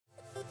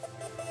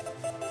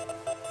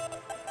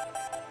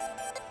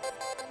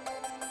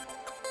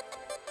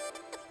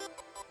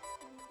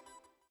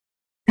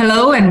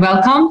and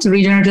welcome to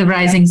Regenerative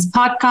Rising's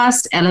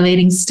podcast,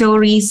 Elevating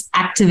Stories,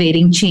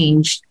 Activating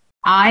Change.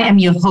 I am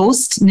your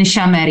host,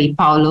 Nisha Mary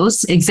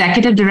Poulose,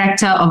 Executive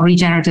Director of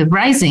Regenerative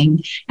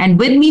Rising, and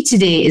with me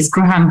today is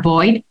Graham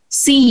Boyd,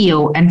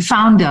 CEO and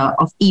founder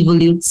of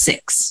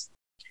Evolutesix.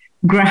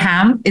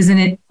 Graham is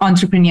an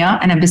entrepreneur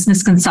and a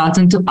business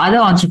consultant to other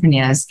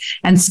entrepreneurs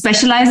and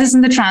specializes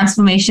in the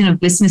transformation of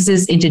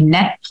businesses into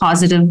net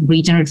positive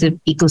regenerative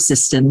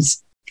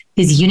ecosystems.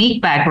 His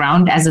unique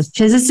background as a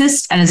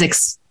physicist and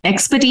his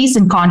expertise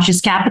in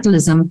conscious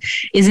capitalism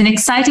is an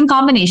exciting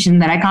combination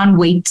that I can't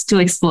wait to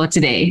explore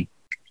today.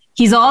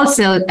 He's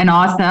also an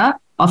author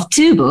of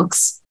 2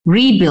 books,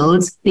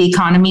 Rebuild, The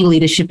Economy,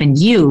 Leadership, and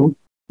You,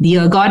 The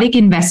Ergodic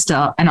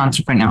Investor and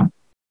Entrepreneur.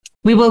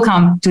 We will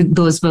come to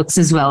those books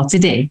as well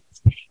today.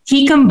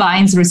 He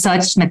combines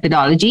research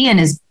methodology and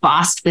his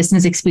vast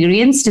business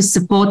experience to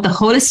support the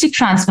holistic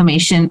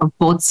transformation of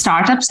both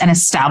startups and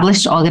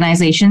established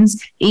organizations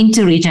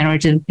into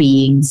regenerative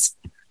beings.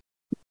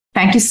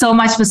 Thank you so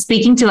much for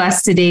speaking to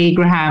us today,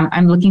 Graham.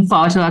 I'm looking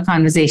forward to our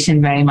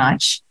conversation very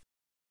much.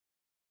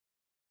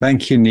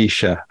 Thank you,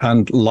 Nisha.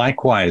 And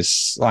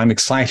likewise, I'm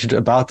excited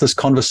about this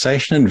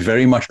conversation and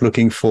very much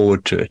looking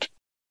forward to it.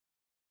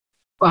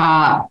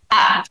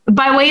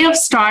 By way of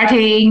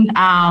starting,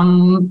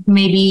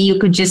 maybe you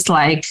could just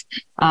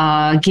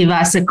give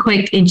us a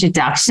quick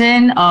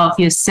introduction of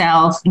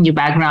yourself and your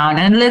background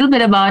and a little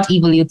bit about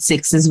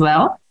Evolutesix as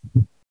well.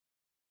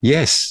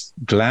 Yes,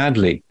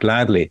 gladly.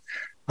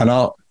 And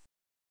I'll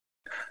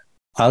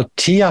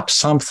tee up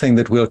something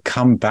that we'll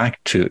come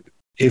back to.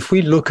 If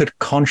we look at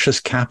conscious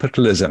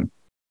capitalism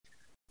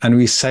and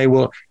we say,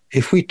 well,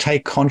 if we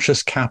take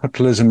conscious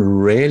capitalism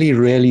really,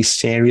 really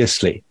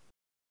seriously,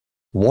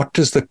 what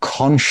does the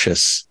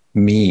conscious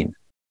mean?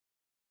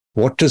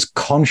 What does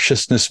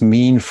consciousness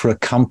mean for a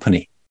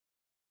company?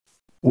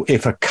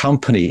 If a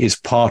company is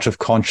part of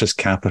conscious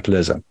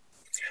capitalism.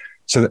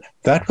 So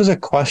that was a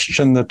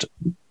question that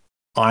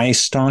I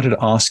started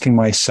asking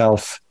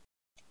myself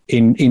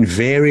in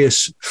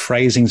various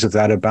phrasings of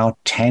that about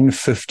 10,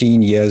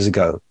 15 years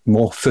ago,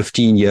 more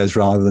 15 years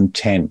rather than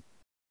 10.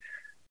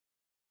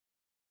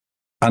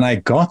 And I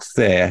got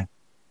there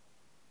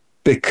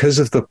because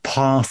of the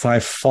path I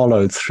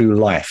followed through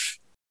life.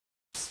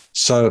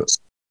 So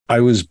I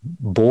was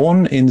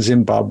born in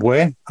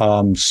Zimbabwe,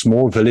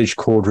 small village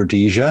called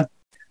Rhodesia.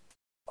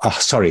 A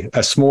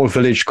small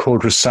village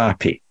called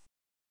Rusapi.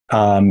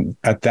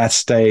 At that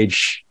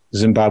stage,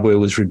 Zimbabwe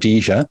was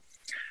Rhodesia.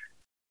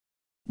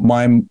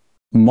 My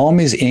mom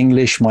is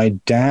English, my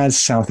dad's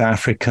South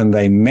African.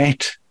 They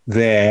met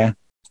there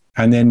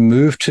and then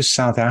moved to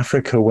South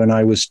Africa when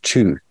I was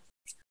 2.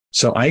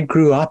 So I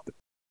grew up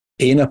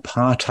in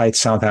Apartheid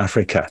South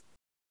Africa,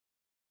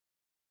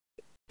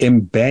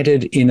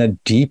 embedded in a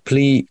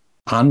deeply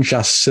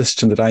unjust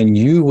system that I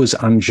knew was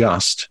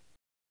unjust.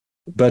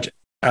 But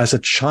as a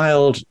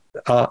child,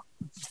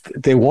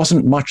 there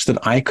wasn't much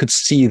that I could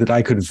see that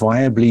I could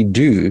viably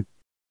do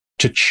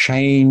to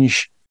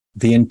change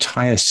the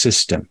entire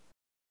system.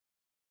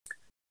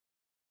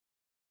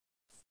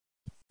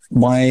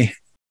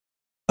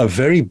 A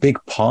very big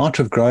part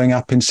of growing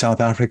up in South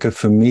Africa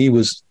for me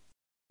was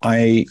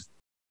I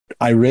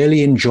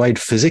really enjoyed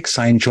physics.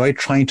 I enjoyed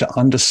trying to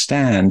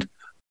understand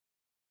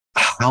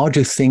how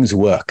do things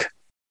work.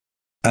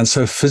 And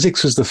so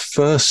physics was the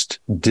first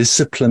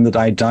discipline that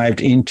I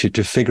dived into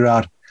to figure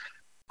out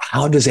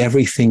how does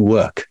everything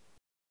work.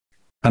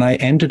 And I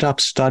ended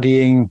up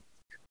studying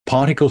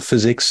particle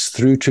physics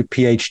through to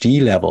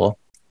PhD level.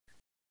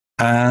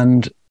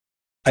 And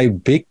a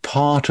big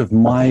part of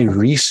my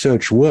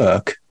research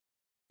work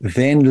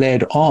then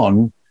led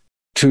on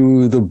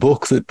to the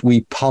book that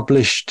we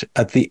published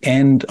at the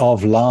end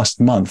of last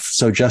month.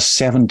 So just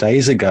 7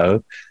 days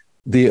ago,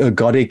 The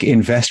Ergodic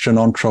Investor and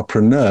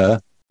Entrepreneur.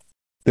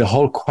 The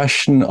whole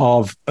question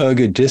of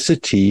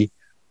ergodicity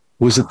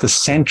was at the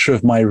center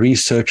of my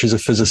research as a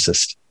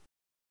physicist.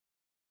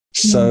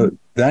 So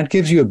that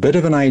gives you a bit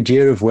of an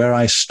idea of where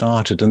I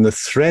started. And the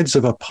threads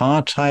of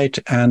apartheid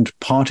and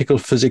particle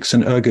physics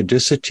and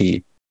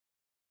ergodicity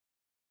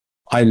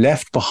I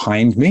left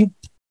behind me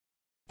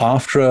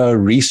after a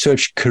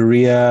research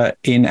career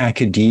in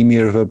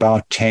academia of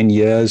about 10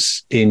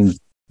 years in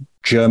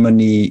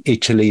Germany,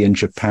 Italy, and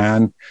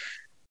Japan.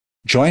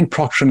 Joined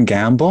Procter &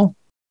 Gamble,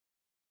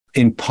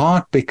 in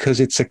part because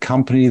it's a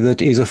company that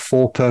is a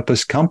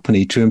for-purpose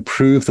company to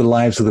improve the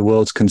lives of the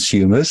world's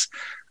consumers.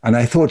 And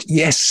I thought,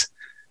 yes,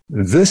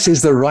 this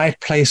is the right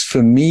place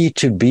for me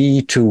to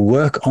be, to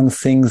work on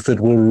things that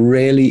will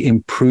really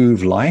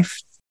improve life.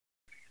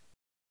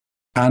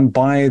 And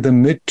by the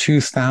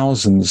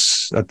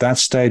mid-2000s, at that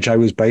stage, I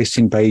was based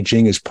in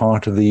Beijing as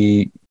part of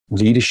the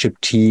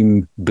leadership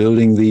team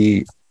building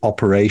the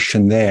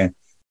operation there.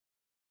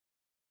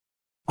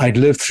 I'd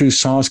lived through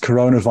SARS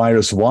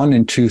coronavirus 1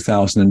 in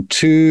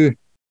 2002,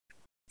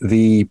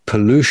 the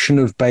pollution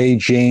of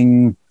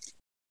Beijing,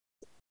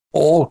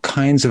 all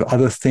kinds of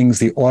other things,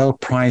 the oil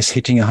price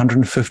hitting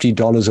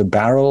 $150 a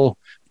barrel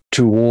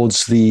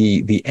towards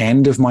the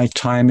end of my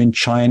time in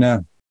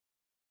China.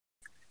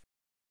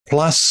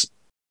 Plus,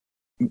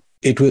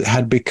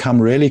 had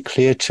become really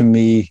clear to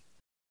me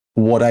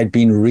what I'd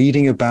been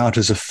reading about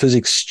as a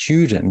physics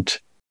student,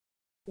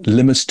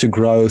 limits to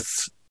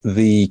growth,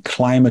 the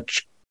climate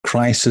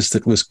crisis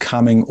that was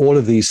coming, all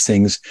of these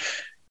things.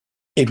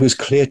 It was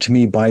clear to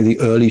me by the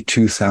early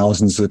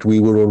 2000s that we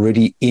were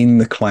already in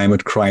the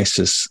climate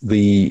crisis.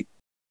 The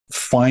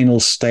final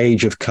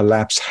stage of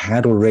collapse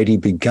had already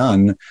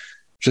begun,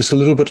 just a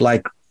little bit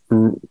like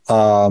in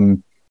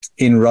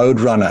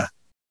Roadrunner,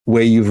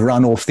 where you've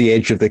run off the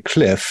edge of the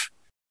cliff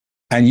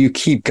and you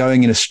keep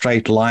going in a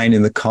straight line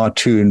in the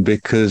cartoon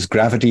because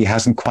gravity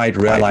hasn't quite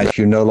realized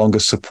you're no longer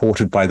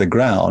supported by the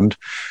ground.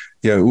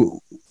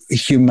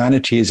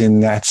 Humanity is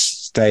in that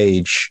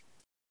stage,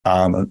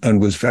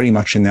 and was very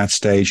much in that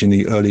stage in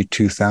the early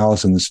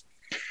 2000s.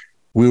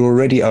 We were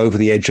already over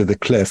the edge of the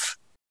cliff,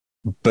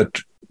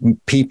 but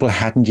people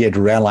hadn't yet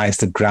realized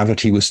that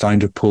gravity was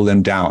starting to pull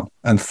them down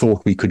and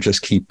thought we could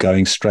just keep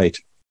going straight.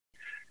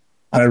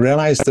 And I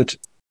realized that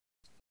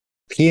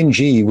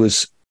P&G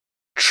was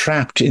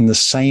trapped in the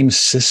same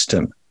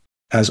system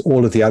as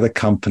all of the other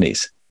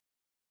companies,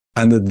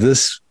 and that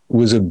this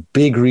was a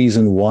big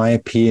reason why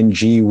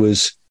P&G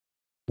was,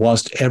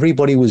 whilst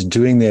everybody was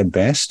doing their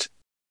best,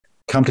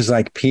 companies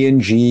like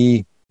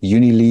P&G,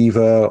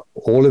 Unilever,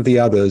 all of the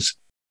others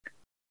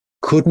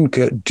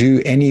couldn't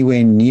do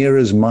anywhere near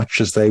as much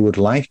as they would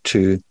like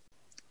to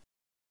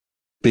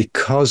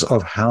because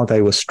of how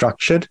they were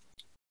structured,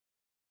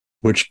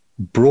 which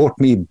brought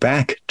me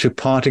back to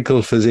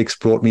particle physics,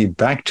 brought me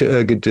back to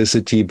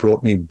ergodicity,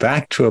 brought me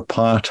back to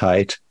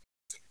apartheid,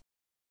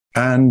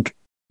 and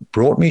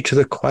brought me to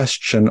the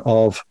question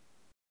of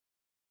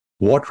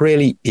what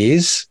really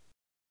is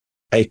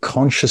a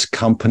conscious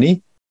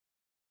company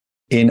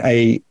in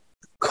a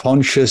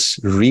conscious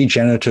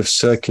regenerative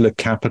circular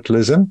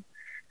capitalism,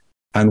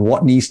 and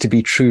what needs to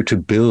be true to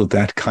build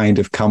that kind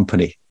of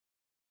company.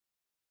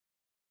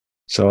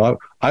 So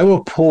I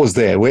will pause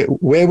there.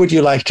 Where would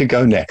you like to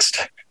go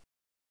next?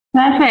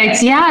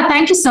 Perfect. Yeah,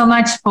 thank you so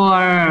much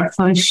for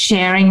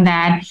sharing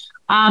that.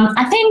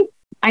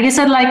 I guess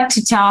I'd like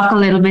to talk a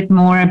little bit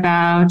more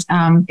about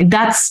if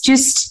that's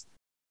just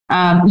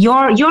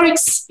your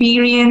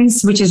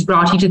experience, which has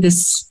brought you to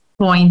this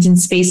point in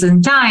space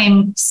and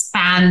time,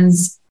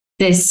 spans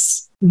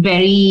this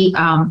very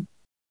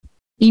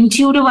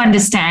intuitive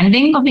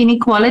understanding of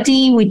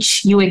inequality,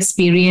 which you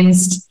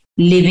experienced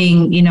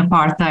living in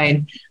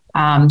apartheid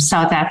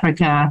South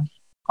Africa,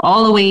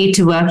 all the way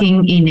to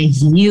working in a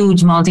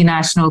huge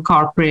multinational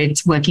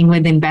corporate, working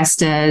with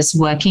investors,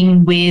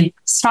 working with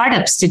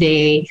startups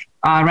today,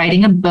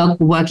 writing a book,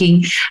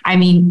 I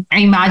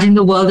imagine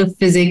the world of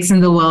physics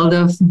and the world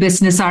of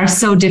business are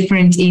so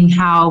different in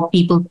how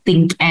people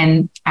think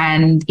and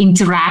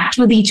interact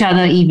with each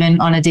other, even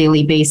on a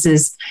daily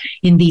basis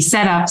in these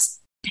setups.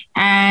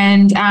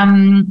 And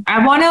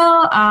I want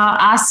to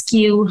ask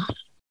you,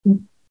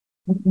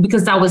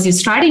 because that was your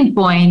starting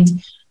point,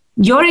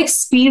 your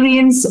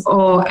experience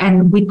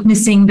and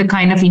witnessing the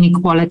kind of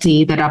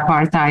inequality that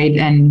apartheid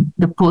and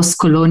the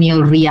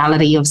post-colonial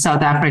reality of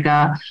South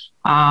Africa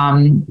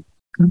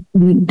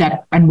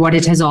that and what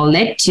it has all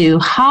led to,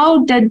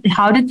 how did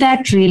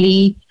that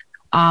really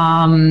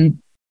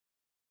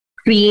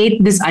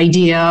create this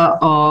idea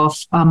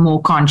of a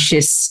more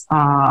conscious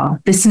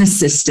business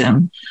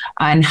system,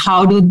 and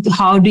how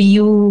do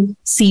you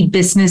see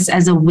business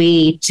as a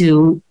way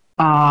to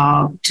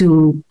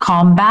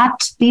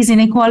combat these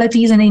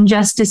inequalities and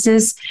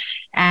injustices,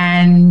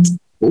 and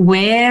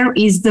where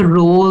is the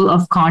role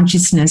of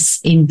consciousness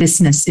in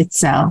business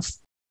itself?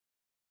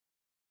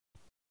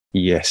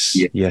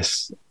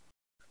 Yes.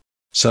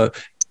 So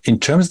in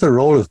terms of the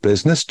role of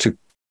business to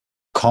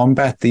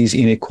combat these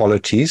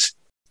inequalities,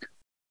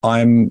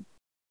 I'm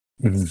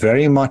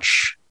very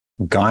much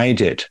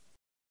guided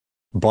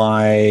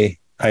by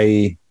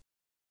a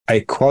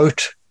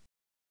quote,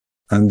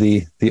 and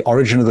the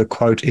origin of the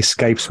quote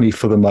escapes me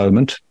for the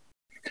moment,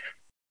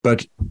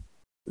 but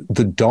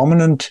the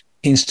dominant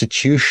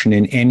institution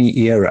in any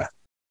era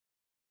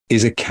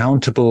is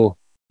accountable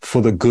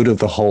for the good of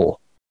the whole.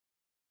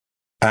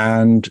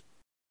 And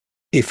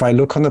if I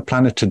look on the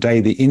planet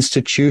today, the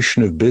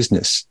institution of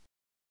business,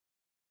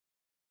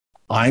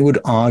 I would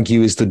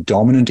argue, is the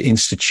dominant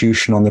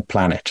institution on the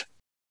planet.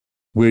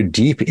 We're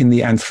deep in the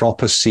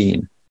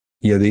Anthropocene.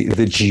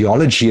 The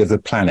geology of the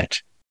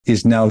planet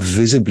is now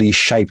visibly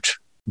shaped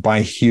by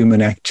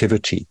human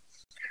activity.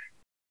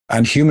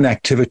 And human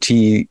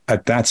activity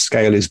at that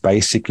scale is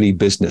basically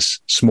business,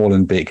 small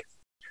and big.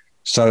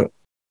 So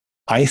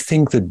I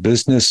think that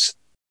business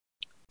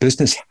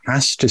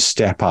has to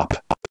step up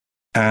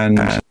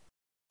and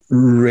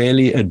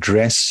really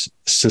address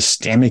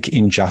systemic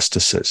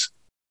injustices.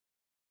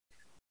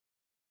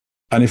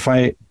 And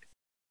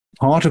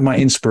part of my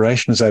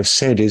inspiration, as I've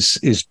said,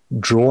 is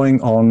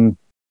drawing on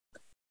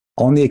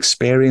the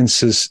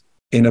experiences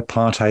in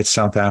apartheid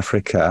South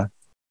Africa.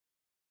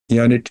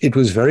 And it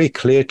was very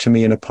clear to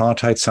me in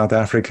apartheid South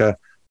Africa,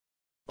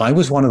 I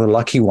was one of the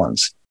lucky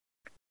ones.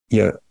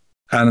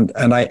 And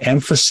I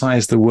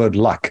emphasize the word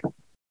luck.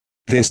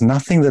 There's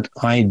nothing that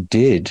I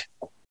did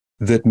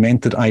that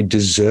meant that I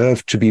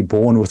deserved to be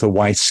born with a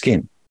white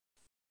skin.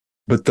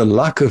 But the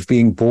luck of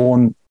being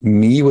born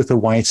me with a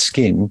white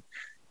skin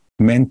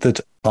meant that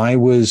I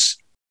was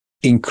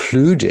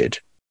included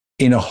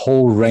in a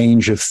whole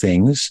range of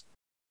things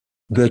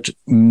that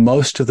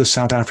most of the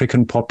South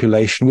African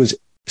population was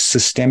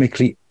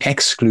systemically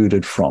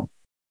excluded from.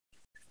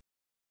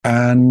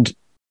 And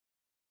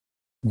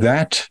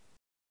that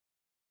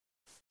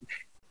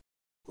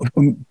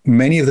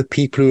many of the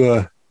people who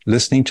are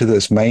listening to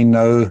this may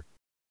know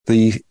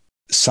the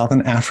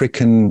Southern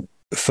African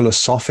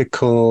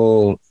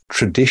philosophical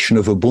tradition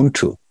of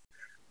Ubuntu,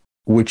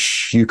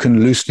 which you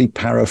can loosely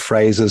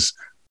paraphrase as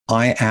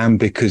I am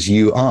because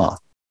you are.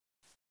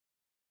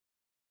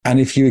 And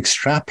if you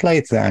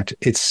extrapolate that,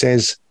 it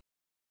says,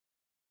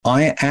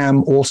 I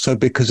am also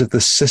because of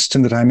the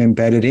system that I'm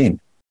embedded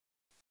in.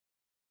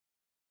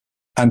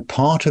 And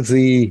part of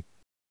the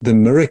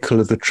miracle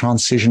of the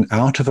transition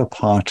out of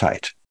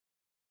apartheid,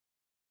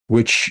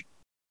 which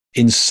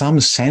in some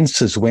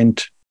senses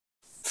went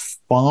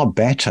far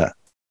better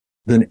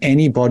than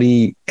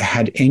anybody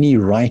had any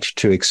right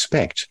to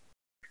expect,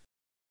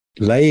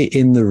 lay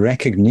in the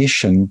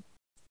recognition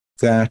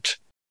that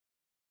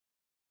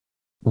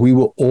we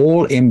were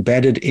all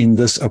embedded in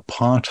this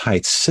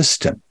apartheid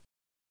system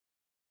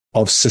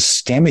of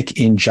systemic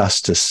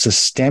injustice,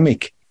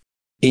 systemic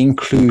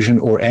inclusion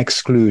or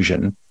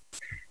exclusion.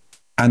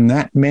 And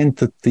that meant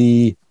that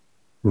the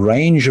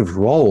range of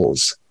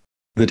roles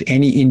that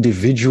any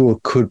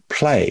individual could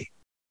play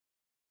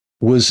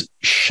was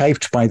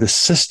shaped by the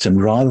system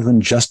rather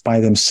than just by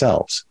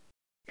themselves.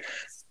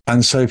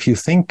 And so if you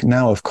think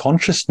now of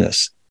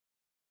consciousness,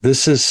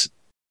 this is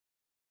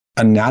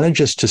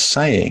analogous to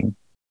saying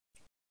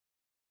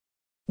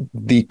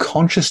the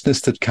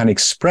consciousness that can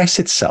express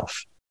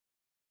itself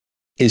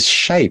is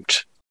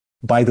shaped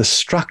by the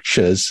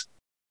structures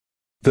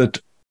that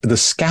the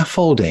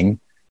scaffolding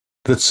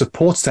that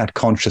supports that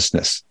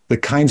consciousness, the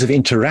kinds of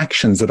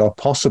interactions that are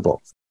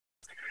possible.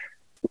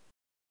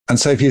 And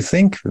so if you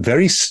think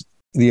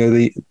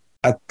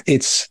at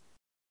its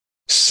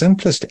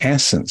simplest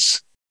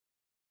essence,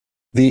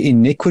 the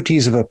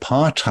iniquities of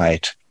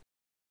apartheid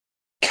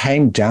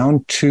came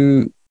down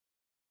to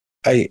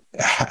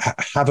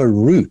have a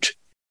root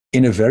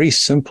in a very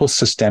simple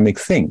systemic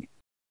thing.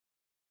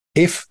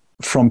 If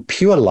from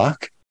pure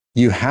luck,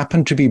 you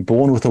happened to be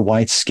born with a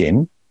white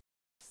skin,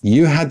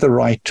 you had the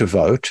right to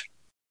vote,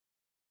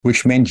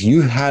 which meant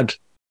you had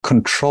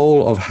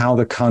control of how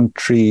the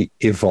country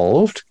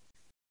evolved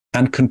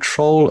and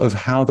control of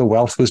how the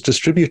wealth was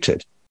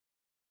distributed.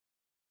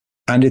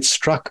 And it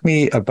struck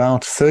me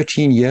about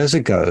 13 years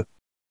ago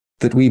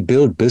that we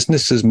build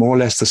businesses more or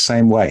less the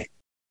same way.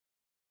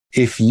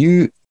 If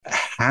you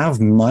have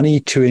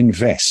money to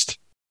invest,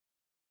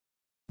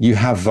 you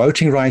have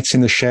voting rights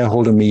in the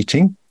shareholder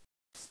meeting,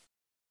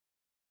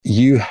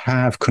 you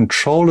have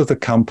control of the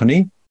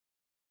company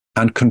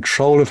and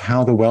control of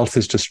how the wealth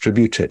is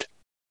distributed.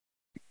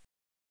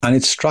 And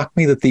it struck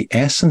me that the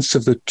essence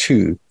of the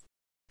two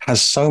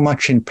has so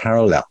much in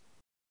parallel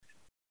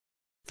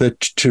that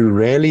to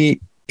really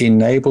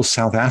enable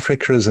South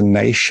Africa as a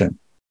nation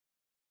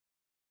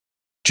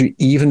to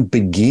even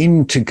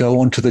begin to go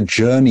onto the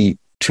journey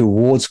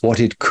towards what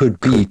it could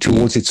be,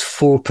 towards its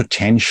full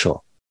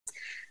potential,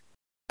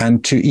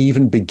 and to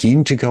even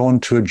begin to go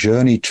onto a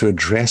journey to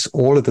address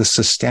all of the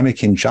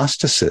systemic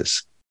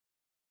injustices,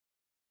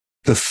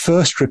 the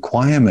first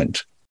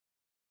requirement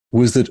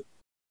was that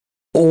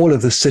all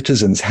of the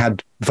citizens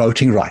had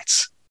voting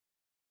rights.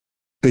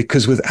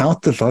 Because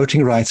without the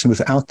voting rights and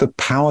without the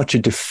power to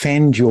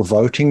defend your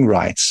voting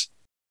rights,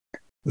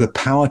 the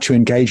power to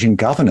engage in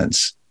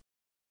governance,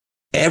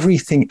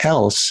 everything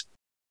else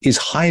is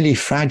highly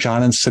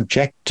fragile and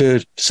subject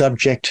to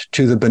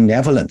the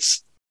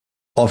benevolence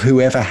of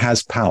whoever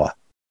has power.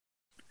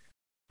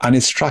 And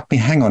it struck me,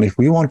 hang on, if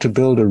we want to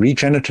build a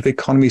regenerative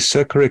economy,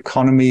 circular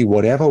economy,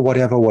 whatever,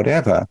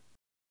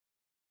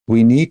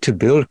 we need to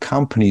build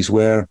companies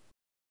where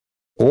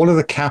all of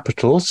the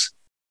capitals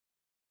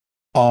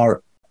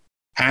are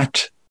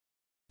at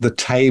the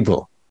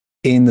table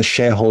in the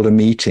shareholder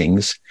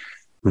meetings,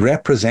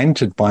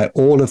 represented by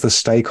all of the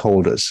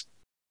stakeholders,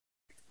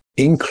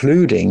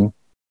 including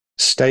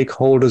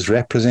stakeholders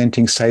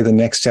representing, say, the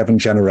next 7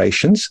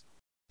 generations,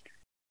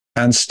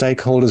 and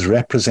stakeholders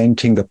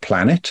representing the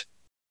planet,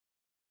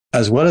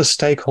 as well as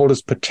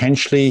stakeholders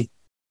potentially,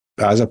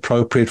 as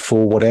appropriate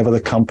for whatever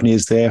the company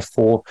is there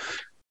for,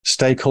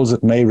 stakeholders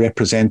that may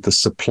represent the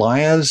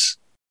suppliers,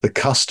 the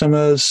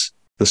customers,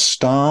 the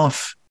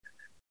staff,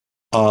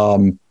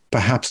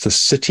 perhaps the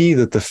city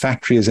that the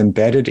factory is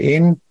embedded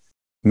in,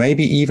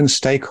 maybe even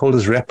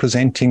stakeholders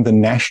representing the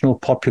national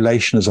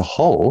population as a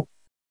whole.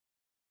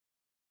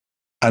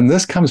 And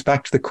this comes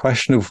back to the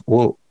question of,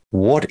 well,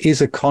 what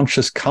is a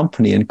conscious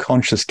company and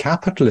conscious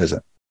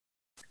capitalism?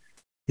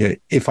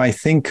 If I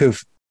think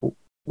of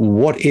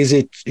what is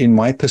it in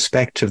my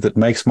perspective that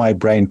makes my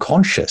brain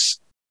conscious,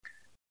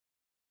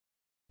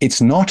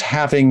 it's not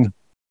having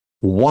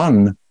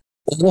one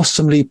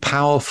awesomely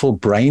powerful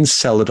brain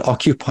cell that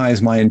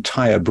occupies my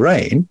entire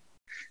brain.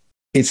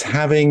 it's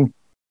having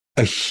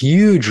a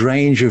huge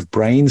range of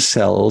brain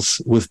cells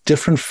with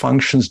different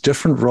functions,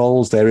 different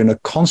roles. They're in a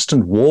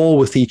constant war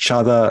with each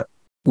other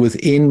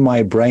within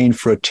my brain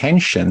for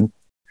attention,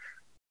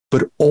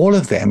 but all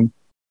of them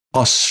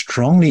are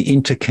strongly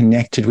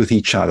interconnected with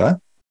each other,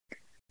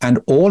 and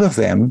all of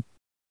them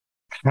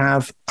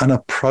have an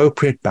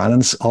appropriate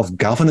balance of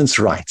governance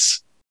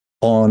rights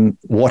on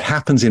what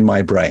happens in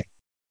my brain.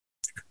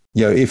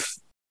 You know,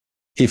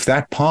 if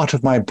that part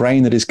of my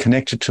brain that is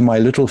connected to my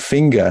little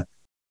finger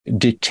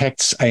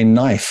detects a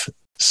knife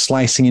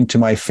slicing into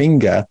my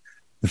finger,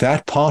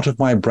 that part of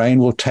my brain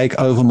will take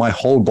over my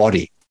whole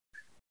body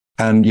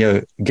and, you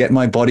know, get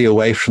my body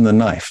away from the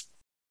knife.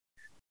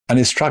 And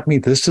it struck me,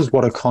 this is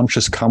what a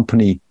conscious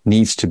company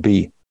needs to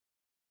be.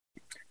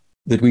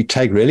 That we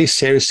take really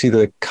seriously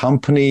that a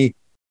company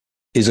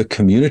is a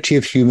community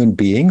of human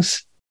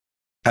beings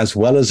as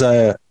well as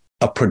a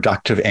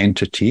productive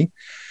entity.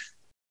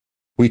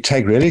 We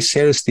take really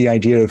seriously the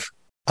idea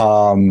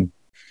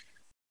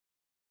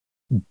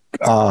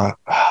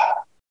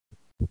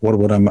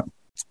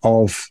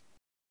of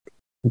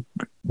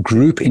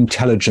group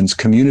intelligence,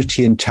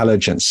 community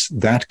intelligence,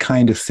 that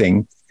kind of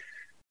thing,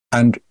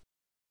 and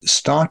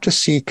start to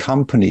see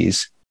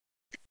companies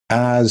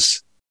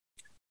as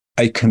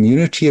a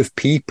community of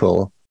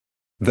people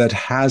that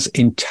has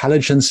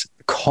intelligence,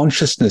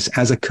 consciousness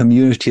as a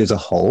community as a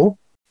whole,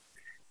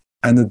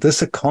 and that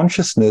this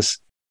consciousness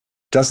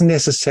doesn't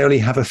necessarily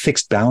have a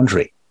fixed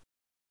boundary.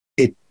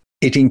 It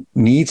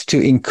needs to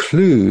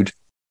include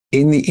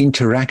in the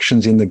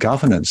interactions, in the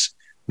governance,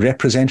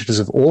 representatives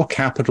of all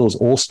capitals,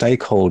 all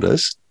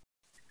stakeholders,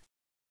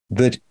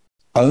 that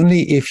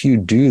only if you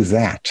do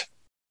that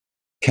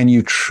can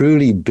you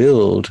truly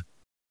build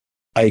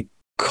a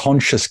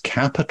conscious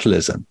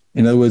capitalism.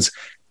 In other words,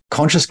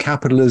 conscious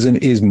capitalism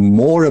is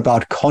more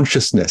about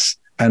consciousness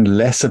and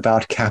less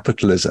about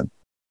capitalism.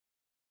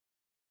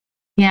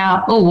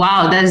 Yeah. Oh,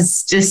 wow.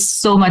 There's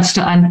just so much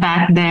to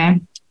unpack there.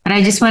 But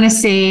I just want to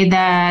say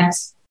that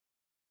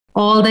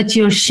all that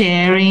you're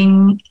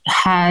sharing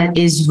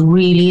is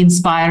really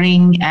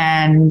inspiring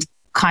and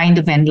kind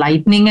of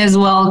enlightening as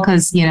well,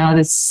 because, you know,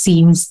 this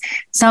seems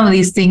some of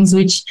these things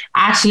which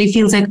actually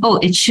feels like, oh,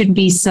 it should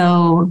be such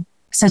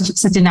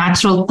a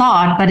natural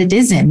thought, but it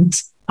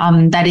isn't.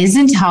 That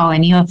isn't how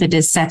any of it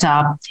is set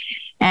up.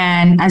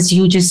 And as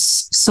you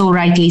just so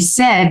rightly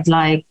said,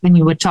 like when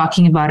you were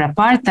talking about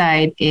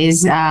apartheid,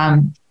 is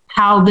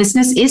how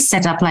business is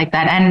set up like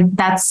that. And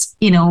that's,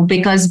 you know,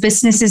 because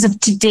businesses of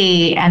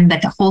today and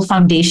that whole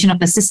foundation of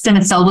the system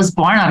itself was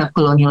born out of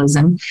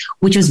colonialism,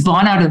 which was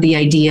born out of the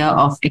idea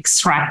of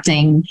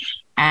extracting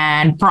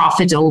and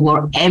profit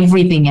over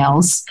everything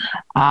else.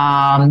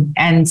 And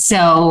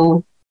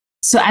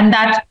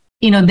that,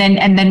 you know,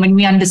 then when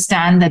we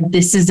understand that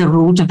this is the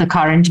root of the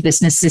current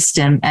business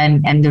system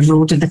and the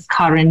root of the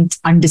current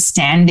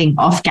understanding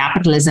of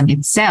capitalism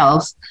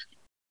itself,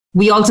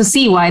 we also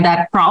see why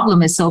that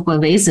problem is so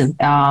pervasive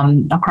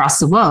across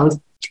the world.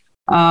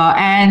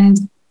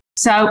 And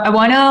so I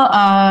want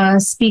to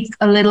speak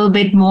a little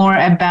bit more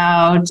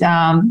about,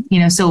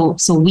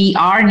 so we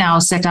are now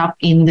set up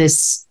in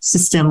this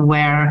system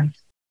where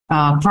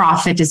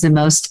profit is the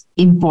most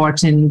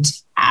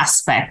important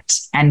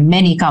aspect, and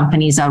many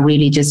companies are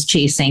really just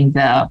chasing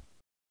the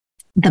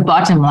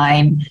bottom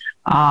line,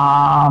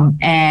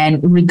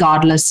 and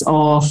regardless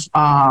of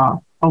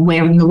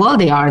where in the world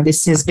they are,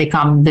 this has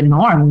become the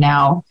norm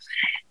now.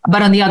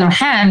 But on the other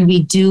hand,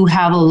 we do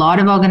have a lot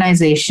of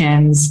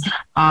organizations,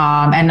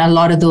 and a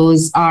lot of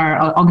those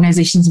are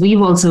organizations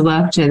we've also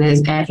worked with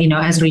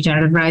as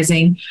Regenerative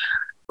Rising,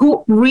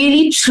 who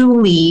really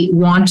truly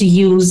want to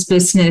use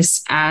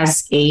business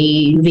as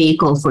a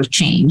vehicle for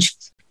change.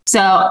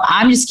 So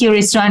I'm just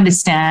curious to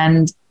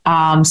understand,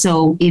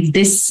 so if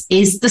this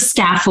is the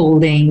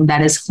scaffolding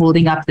that is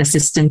holding up the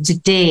system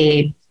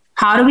today,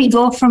 how do we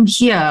go from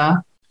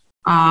here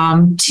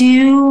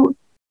to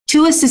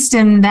a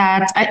system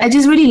that I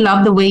just really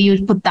love the way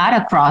you put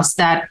that across,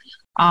 that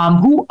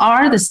who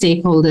are the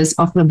stakeholders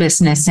of the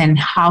business and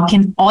how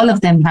can all of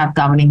them have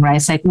governing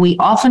rights? Like we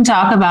often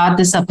talk about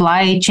the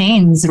supply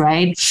chains,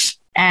 right?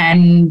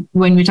 And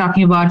when we're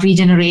talking about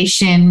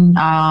regeneration,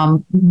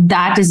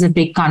 that is a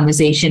big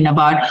conversation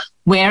about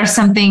where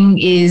something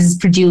is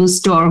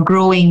produced or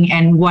growing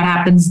and what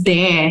happens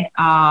there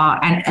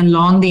and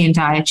along the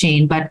entire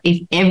chain. But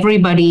if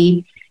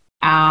everybody,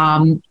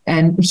 and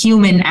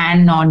human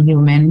and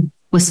non-human,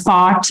 was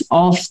part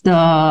of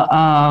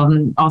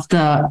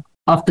the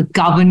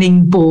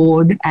governing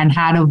board and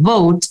had a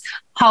vote,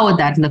 how would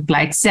that look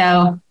like?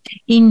 So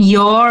in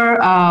your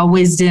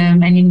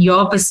wisdom and in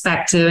your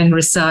perspective and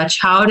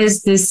research, how do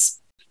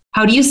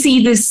you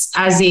see this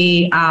as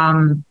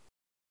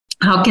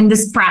how can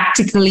this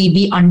practically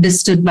be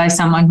understood by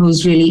someone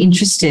who's really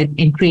interested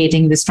in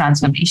creating this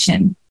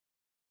transformation?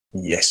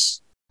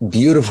 Yes,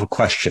 beautiful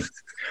question.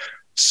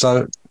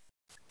 So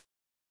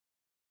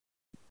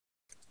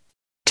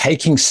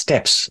taking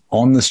steps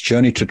on this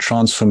journey to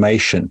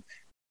transformation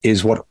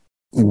is what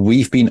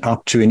we've been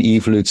up to in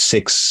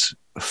Evolutesix.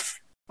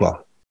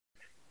 Well,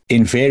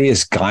 in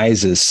various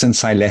guises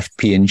since I left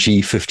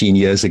P&G 15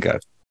 years ago.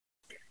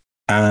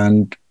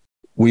 And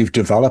we've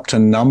developed a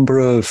number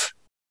of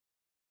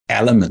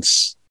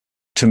elements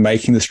to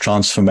making this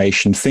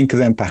transformation. Think of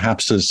them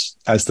perhaps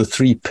as the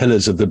three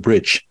pillars of the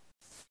bridge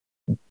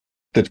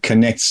that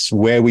connects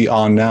where we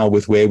are now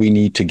with where we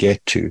need to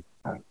get to.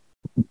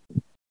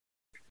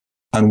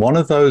 And one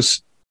of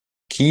those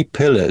key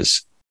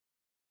pillars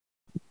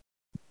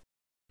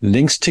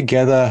links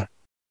together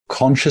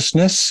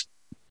consciousness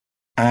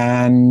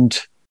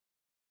and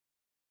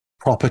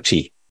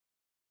property.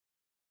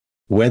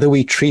 Whether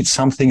we treat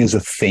something as a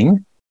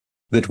thing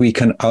that we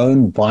can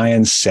own, buy,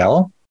 and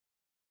sell,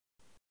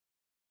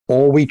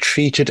 or we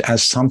treat it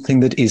as something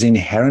that is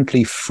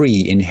inherently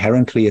free,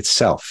 inherently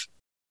itself.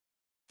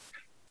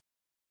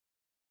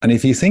 And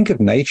if you think of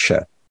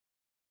nature,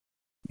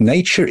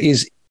 nature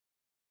is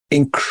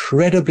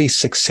incredibly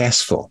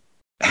successful,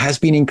 has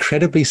been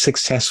incredibly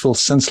successful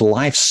since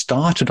life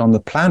started on the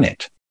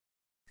planet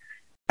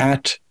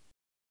at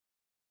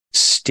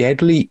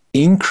steadily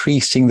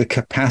increasing the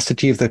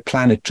capacity of the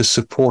planet to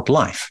support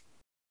life.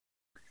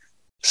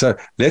 So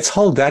let's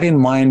hold that in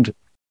mind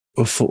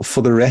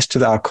for the rest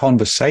of our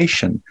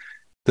conversation,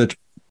 that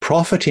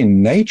profit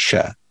in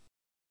nature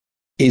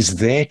is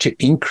there to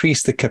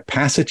increase the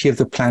capacity of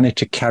the planet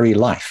to carry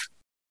life.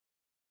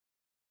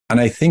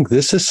 And I think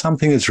this is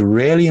something that's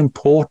really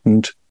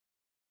important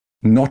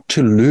not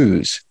to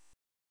lose.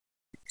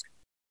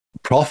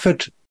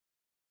 Profit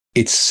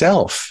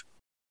itself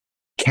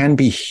can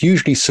be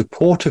hugely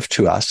supportive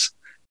to us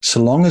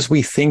so long as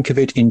we think of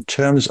it in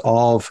terms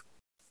of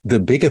the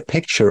bigger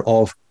picture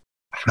of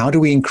how do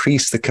we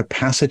increase the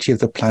capacity of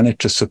the planet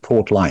to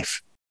support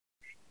life.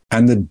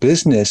 And that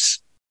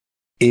business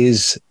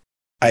is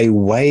a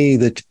way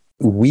that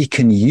we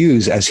can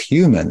use as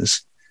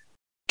humans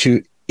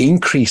to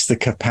increase the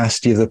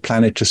capacity of the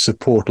planet to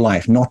support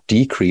life, not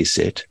decrease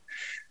it.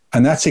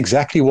 And that's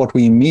exactly what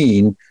we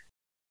mean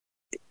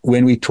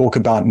when we talk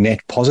about net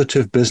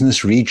positive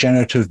business,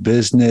 regenerative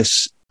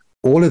business,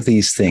 all of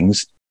these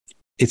things.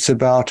 It's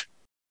about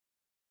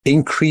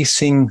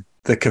increasing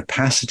the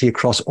capacity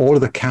across all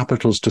of the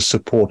capitals to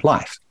support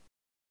life.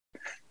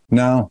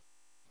 Now,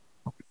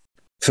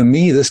 for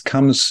me, this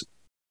comes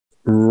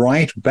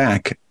right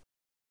back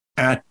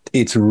at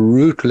its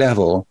root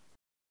level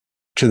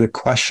to the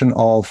question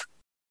of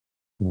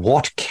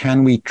what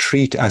can we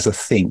treat as a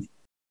thing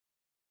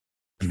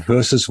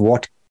versus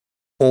what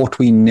ought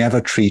we never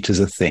treat as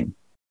a thing.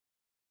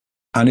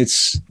 And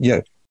it's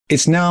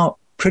now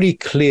pretty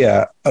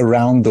clear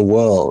around the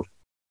world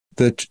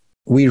that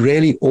we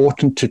really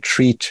oughtn't to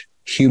treat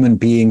human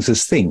beings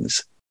as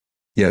things.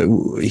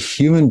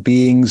 Human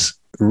beings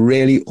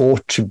really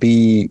ought to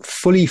be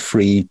fully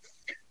free,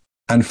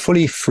 and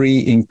fully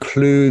free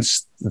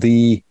includes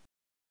the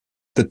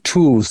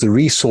tools, the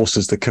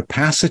resources, the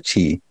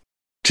capacity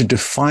to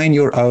define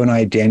your own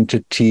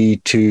identity,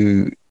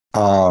 to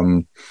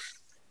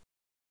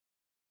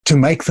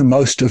make the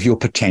most of your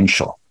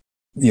potential.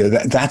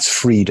 That's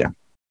freedom.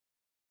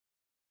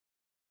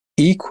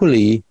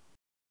 Equally,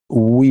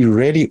 we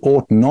really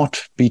ought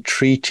not be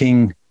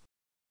treating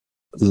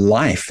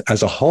life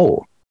as a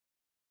whole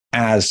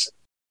as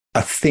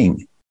a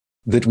thing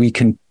that we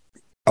can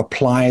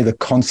apply the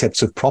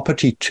concepts of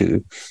property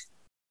to.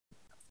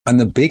 And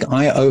the big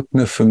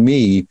eye-opener for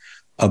me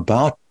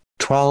about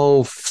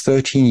 12,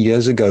 13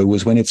 years ago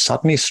was when it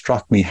suddenly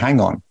struck me, hang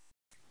on,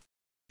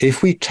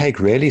 if we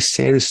take really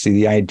seriously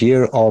the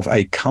idea of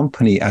a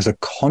company as a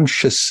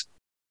conscious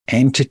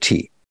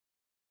entity,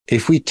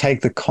 if we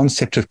take the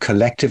concept of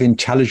collective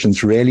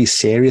intelligence really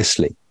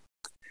seriously,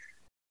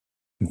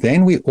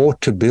 then we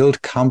ought to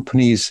build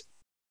companies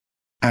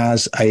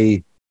as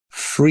a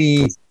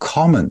free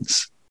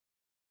commons,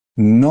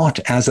 not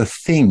as a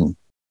thing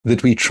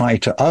that we try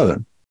to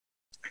own.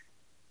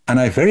 And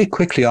I very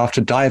quickly,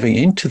 after diving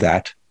into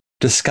that,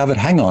 discovered,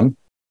 hang on,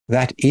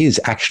 that is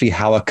actually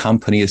how a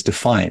company is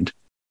defined.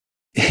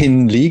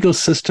 In legal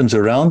systems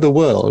around the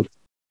world,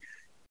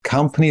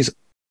 companies,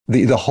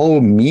 the whole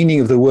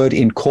meaning of the word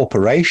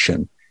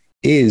incorporation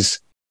is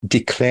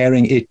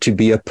declaring it to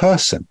be a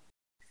person.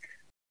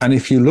 And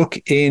if you look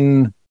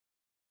in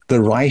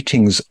the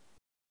writings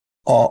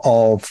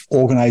of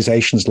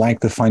organizations like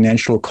the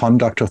Financial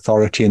Conduct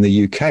Authority in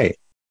the UK,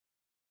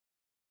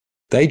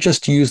 they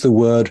just use the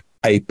word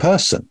a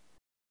person.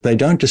 They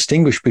don't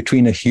distinguish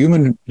between a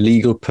human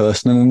legal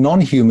person and a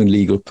non-human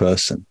legal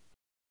person.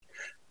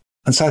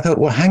 And so I thought,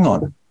 well, hang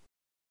on.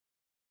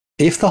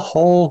 If the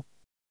whole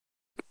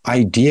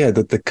idea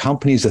that the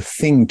company is a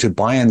thing to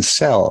buy and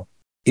sell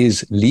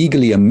is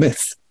legally a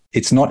myth,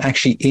 it's not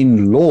actually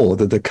in law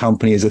that the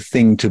company is a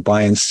thing to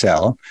buy and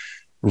sell.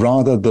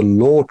 Rather, the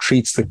law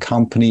treats the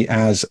company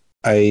as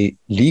a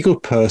legal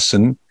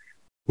person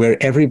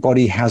where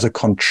everybody has a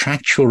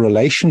contractual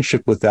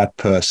relationship with that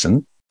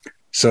person.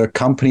 So a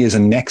company is a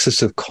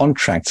nexus of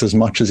contracts as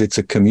much as it's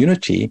a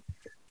community.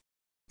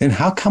 Then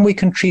how come we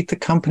can treat the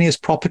company as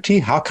property?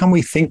 How come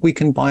we think we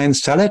can buy and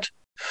sell it?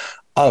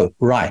 Oh,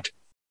 right.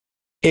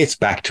 It's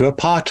back to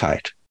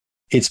apartheid.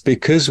 It's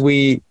because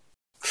we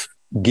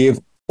give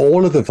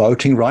all of the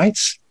voting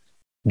rights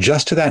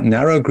just to that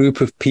narrow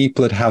group of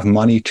people that have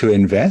money to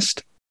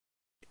invest.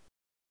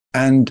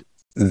 And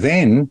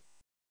then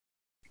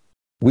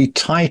we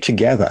tie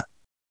together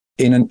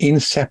in an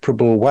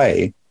inseparable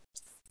way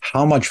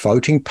how much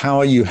voting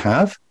power you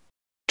have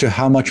to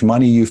how much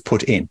money you've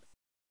put in.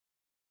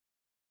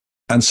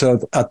 And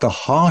so at the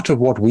heart of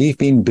what we've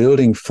been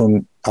building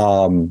from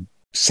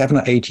 7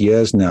 or 8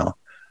 years now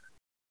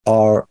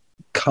are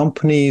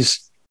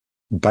companies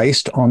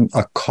based on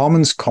a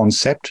commons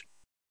concept,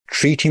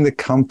 treating the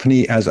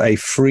company as a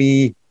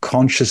free,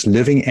 conscious,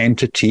 living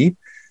entity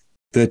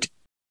that,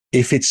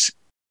 if it's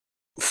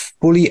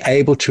fully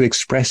able to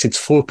express its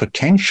full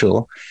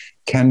potential,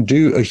 can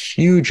do a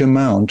huge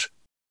amount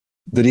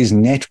that is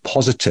net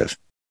positive,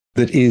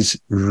 that is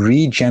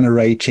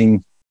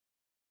regenerating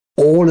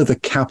all of the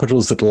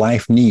capitals that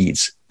life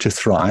needs to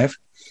thrive.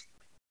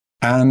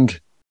 And,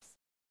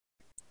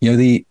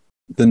 the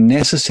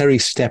necessary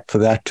step for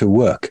that to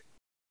work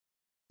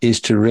is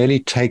to really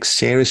take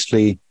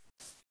seriously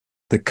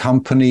the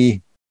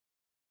company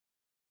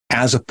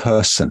as a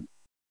person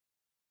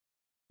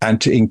and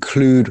to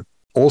include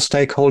all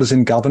stakeholders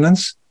in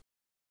governance,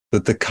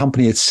 that the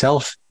company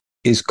itself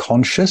is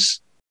conscious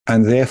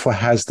and therefore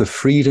has the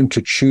freedom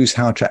to choose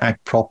how to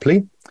act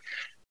properly.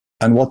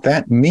 And what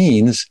that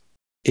means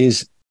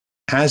is,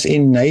 as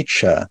in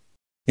nature,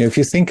 if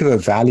you think of a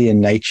valley in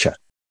nature,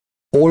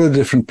 all of the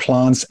different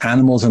plants,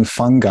 animals, and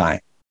fungi,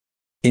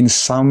 in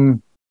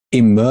some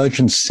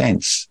emergent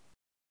sense,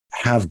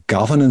 have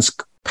governance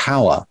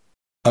power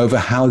over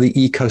how the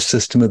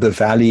ecosystem of the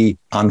valley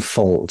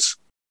unfolds.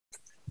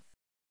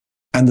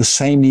 And the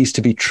same needs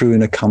to be true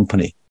in a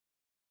company.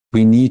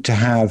 We need to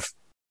have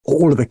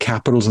all of the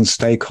capitals and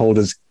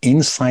stakeholders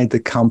inside the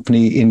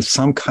company in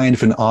some kind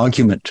of an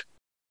argument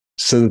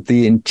so that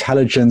the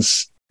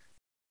intelligence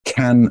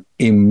can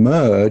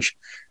emerge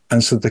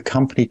and so the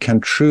company can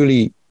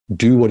truly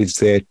do what it's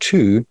there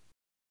to.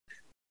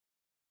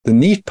 The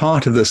neat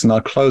part of this, and I'll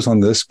close on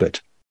this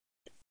bit,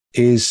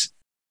 is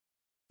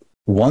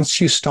once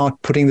you start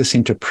putting this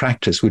into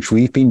practice, which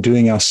we've been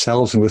doing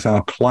ourselves and with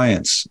our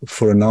clients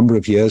for a number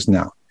of years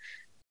now,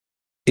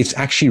 it's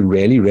actually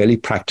really, really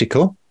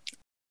practical,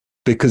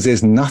 because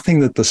there's nothing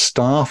that the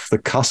staff, the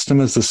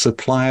customers, the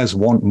suppliers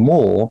want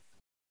more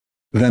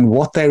than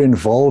what they're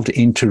involved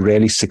in to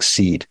really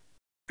succeed.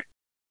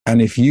 And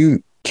if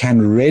you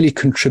can really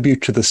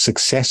contribute to the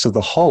success of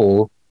the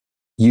whole,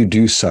 you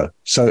do so.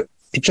 So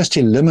it just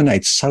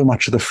eliminates so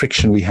much of the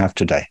friction we have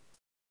today.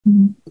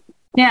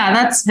 Yeah,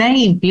 that's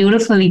very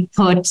beautifully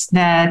put.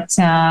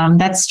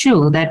 That's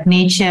true, that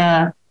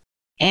nature,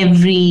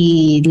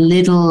 every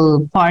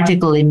little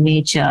particle in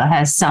nature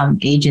has some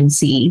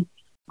agency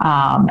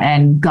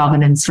and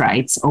governance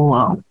rights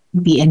over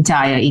the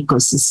entire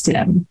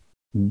ecosystem.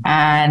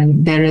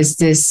 And there is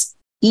this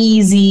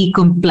easy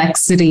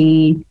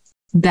complexity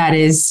that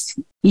is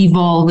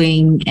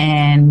evolving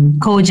and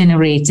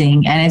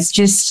co-generating.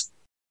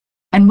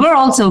 And we're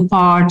also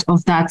part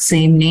of that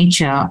same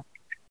nature.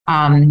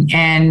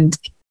 And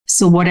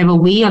so whatever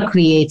we are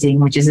creating,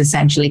 which is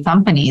essentially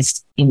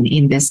companies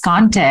in this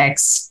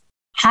context,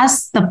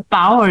 has the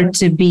power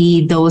to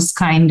be those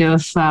kind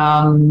of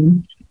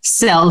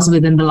cells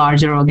within the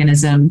larger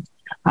organism,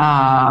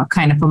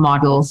 kind of a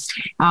model.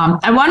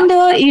 I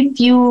wonder if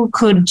you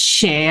could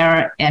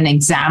share an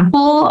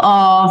example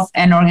of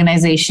an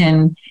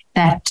organization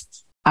that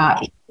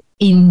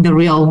in the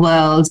real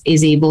world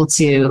is able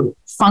to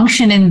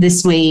function in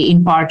this way,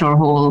 in part or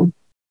whole.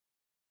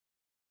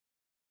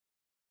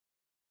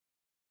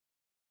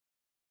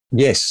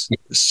 Yes.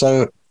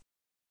 So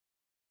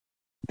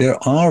there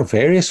are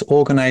various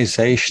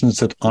organizations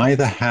that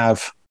either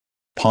have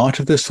part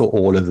of this or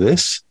all of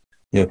this.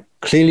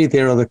 Clearly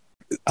there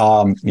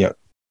are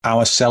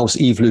ourselves,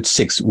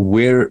 Evolutesix,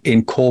 we're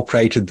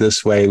incorporated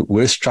this way,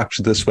 we're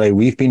structured this way,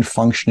 we've been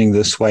functioning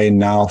this way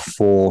now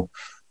for,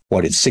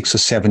 it's 6 or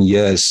 7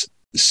 years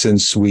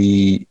since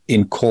we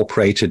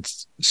incorporated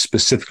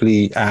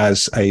specifically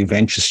as a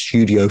venture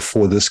studio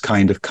for this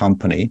kind of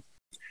company.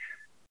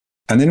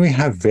 And then we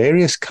have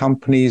various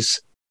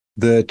companies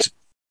that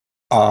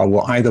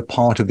were either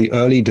part of the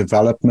early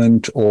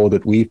development or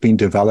that we've been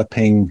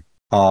developing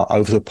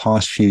over the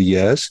past few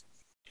years.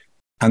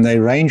 And they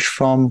range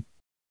from,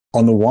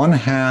 on the one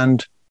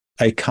hand,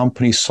 a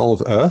company,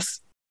 Solve Earth,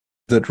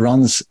 that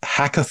runs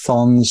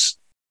hackathons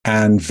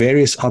and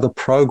various other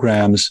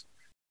programs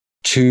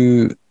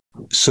to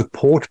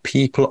support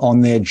people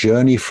on their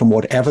journey from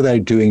whatever they're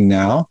doing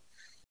now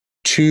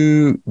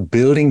to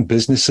building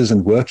businesses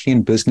and working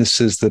in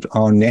businesses that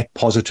are net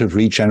positive,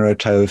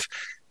 regenerative,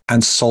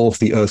 and solve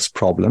the Earth's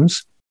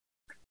problems.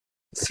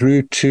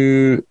 Through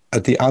to,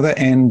 at the other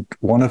end,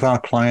 one of our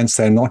clients,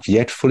 they're not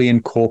yet fully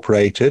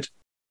incorporated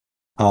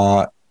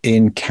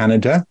in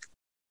Canada,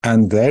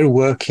 and they're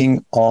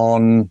working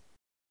on,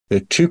 there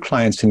are 2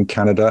 clients in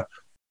Canada.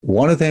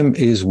 One of them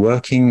is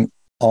working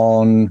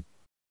on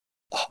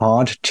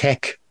hard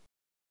tech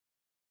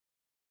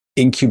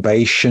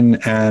incubation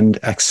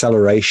and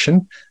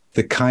acceleration,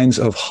 the kinds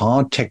of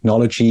hard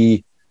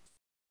technology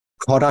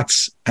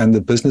products and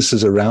the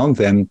businesses around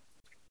them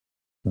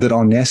that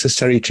are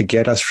necessary to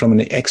get us from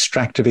an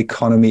extractive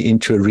economy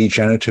into a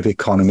regenerative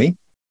economy.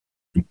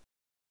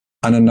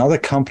 And another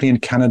company in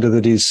Canada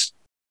that is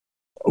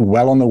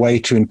well on the way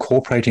to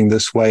incorporating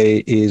this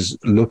way is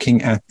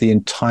looking at the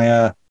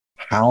entire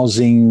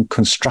housing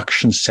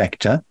construction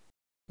sector,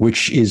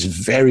 which is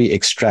very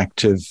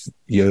extractive.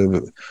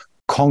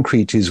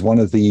 Concrete is one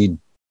of the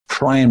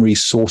primary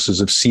sources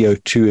of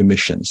CO2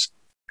 emissions.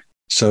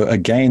 So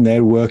again,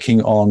 they're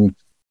working on,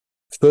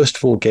 first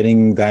of all,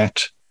 getting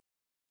that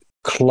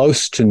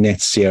close to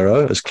net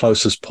zero, as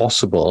close as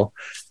possible,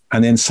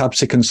 and then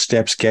subsequent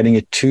steps, getting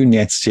it to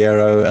net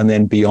zero, and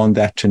then beyond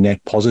that to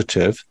net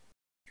positive.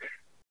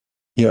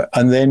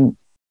 And then,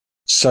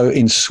 so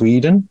in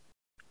Sweden,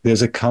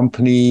 there's a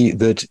company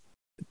that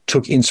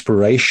took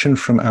inspiration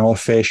from our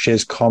Fair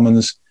Shares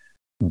Commons,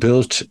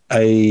 built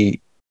a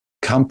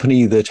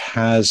company that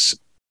has,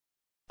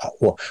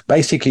 well,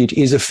 basically it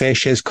is a Fair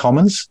Shares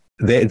Commons,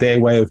 their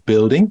way of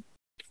building.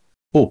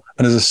 Oh,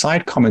 and as a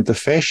side comment, the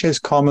Fair Shares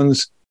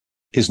Commons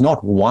is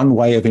not one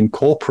way of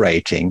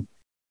incorporating,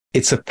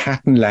 it's a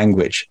pattern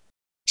language.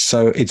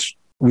 So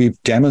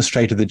we've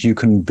demonstrated that you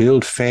can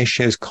build Fair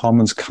Shares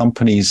Commons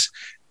companies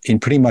in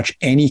pretty much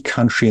any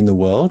country in the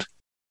world.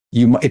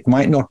 It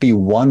might not be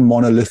one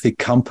monolithic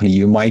company.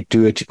 You might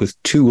do it with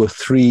 2 or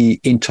 3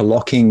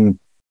 interlocking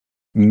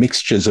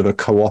mixtures of a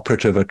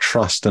cooperative, a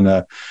trust, and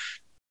a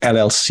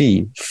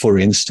LLC, for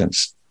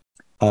instance.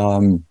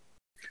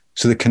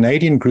 So the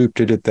Canadian group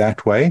did it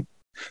that way.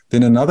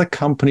 Then another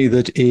company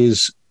that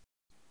is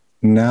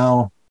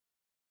now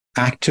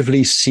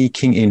actively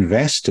seeking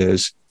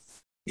investors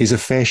is a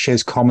Fair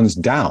Shares Commons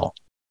DAO.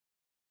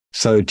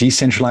 So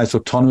decentralized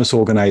autonomous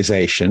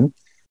organization.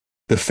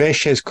 The Fair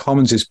Shares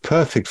Commons is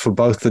perfect for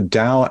both the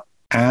DAO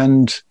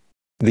and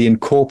the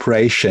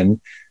incorporation,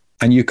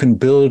 and you can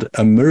build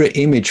a mirror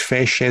image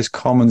Fair Shares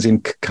Commons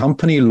in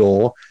company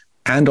law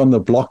and on the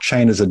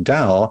blockchain as a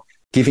DAO,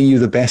 giving you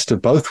the best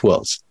of both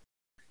worlds.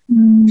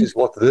 Which is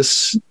what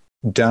this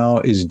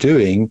DAO is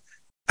doing.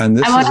 And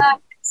this I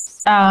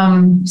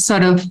want to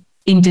sort of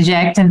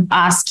interject and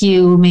ask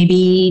you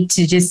maybe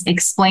to just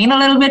explain a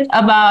little bit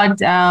about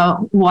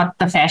what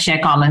the Fair Share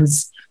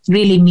Commons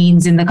really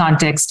means in the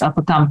context of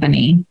a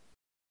company.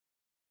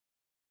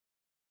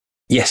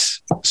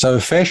 Yes. So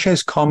Fair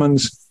Shares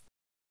Commons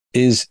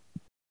is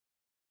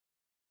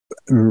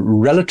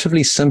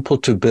relatively simple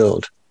to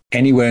build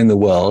anywhere in the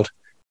world.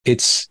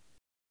 It's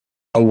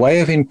a way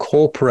of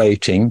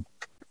incorporating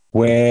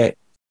where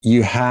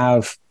you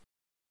have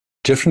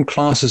different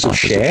classes of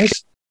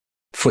shares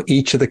for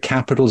each of the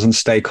capitals and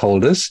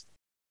stakeholders.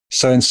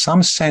 So in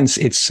some sense,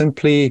 it's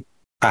simply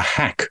a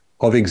hack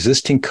of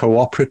existing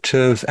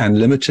cooperative and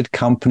limited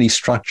company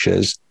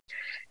structures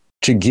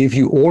to give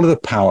you all of the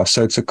power.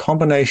 So it's a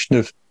combination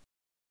of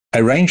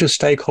a range of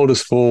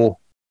stakeholders for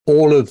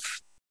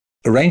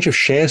a range of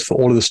shares for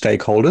all of the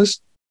stakeholders,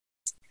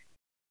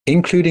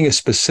 including a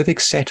specific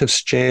set of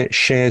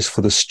shares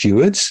for the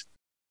stewards.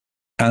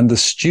 And the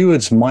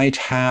stewards might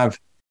have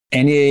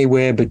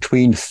anywhere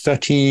between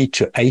 30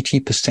 to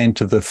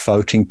 80% of the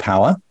voting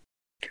power,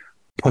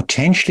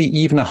 potentially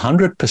even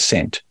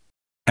 100%.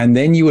 And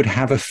then you would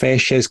have a Fair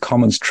Shares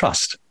Commons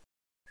trust.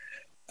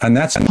 And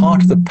that's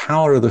part of the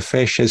power of the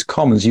Fair Shares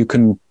Commons. You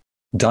can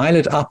dial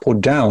it up or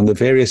down, the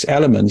various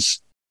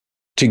elements,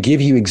 to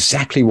give you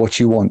exactly what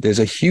you want. There's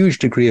a huge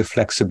degree of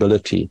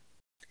flexibility.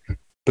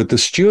 But the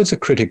stewards are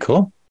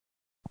critical.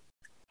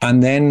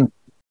 And then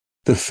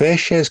the Fair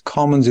Shares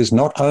Commons is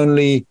not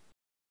only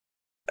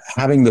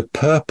having the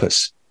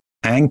purpose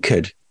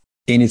anchored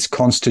in its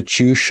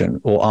constitution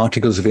or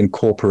articles of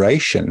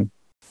incorporation,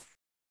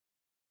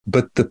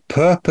 but the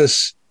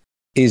purpose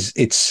is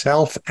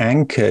itself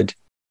anchored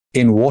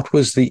in what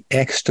was the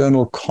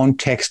external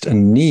context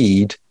and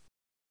need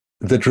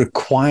that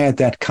required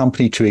that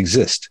company to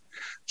exist.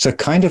 So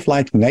kind of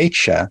like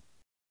nature,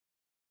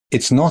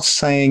 it's not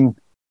saying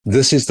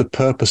this is the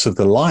purpose of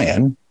the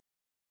lion.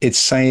 It's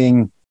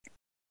saying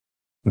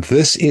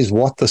this is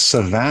what the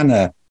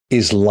savannah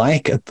is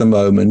like at the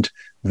moment.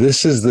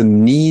 This is the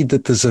need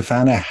that the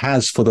savannah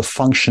has for the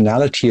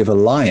functionality of a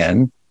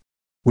lion,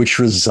 which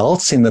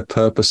results in the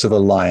purpose of a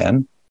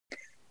lion.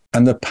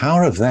 And the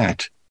power of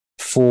that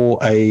for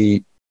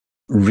a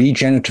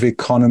regenerative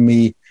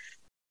economy,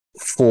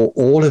 for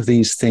all of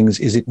these things,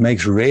 is it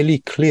makes really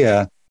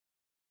clear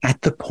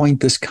at the point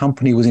this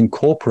company was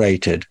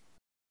incorporated,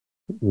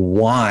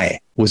 why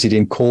was it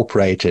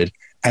incorporated?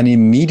 And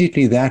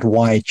immediately that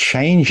why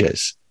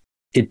changes.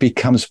 It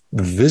becomes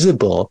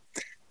visible,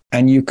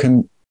 and you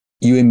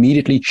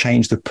immediately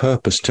change the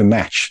purpose to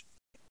match.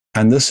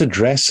 And this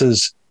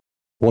addresses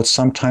what's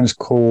sometimes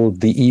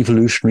called the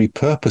evolutionary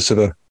purpose of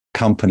a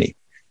company.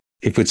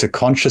 If it's a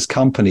conscious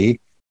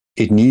company,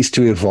 it needs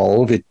to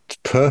evolve. Its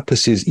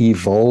purpose is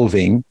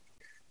evolving.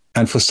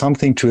 And for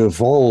something to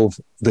evolve,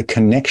 the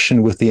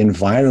connection with the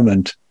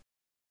environment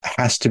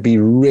has to be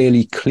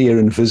really clear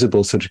and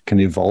visible so that it can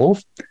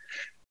evolve.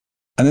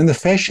 And then the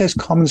Fair Shares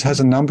Commons has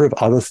a number of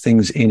other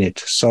things in it.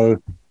 So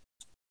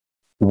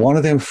One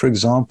of them, for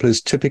example,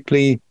 is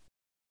typically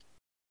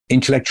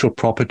intellectual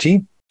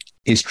property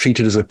is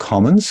treated as a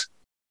commons.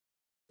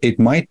 It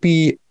might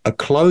be a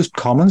closed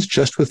commons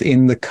just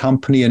within the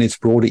company and its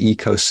broader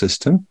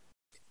ecosystem.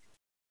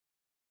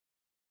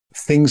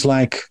 Things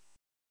like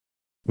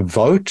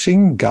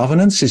voting,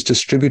 governance is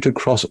distributed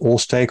across all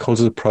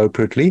stakeholders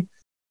appropriately,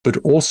 but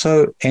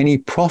also any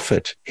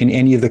profit in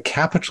any of the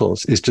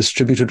capitals is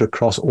distributed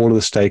across all of the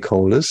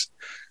stakeholders.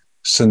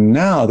 So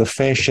now the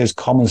Fair Shares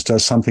Commons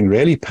does something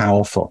really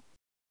powerful.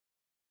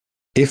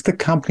 If the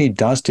company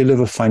does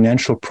deliver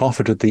financial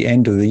profit at the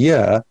end of the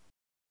year,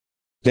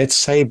 let's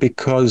say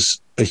because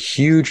a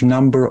huge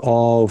number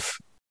of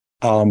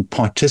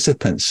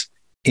participants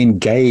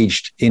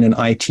engaged in an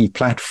IT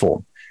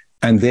platform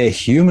and their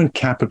human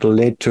capital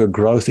led to a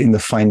growth in the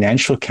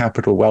financial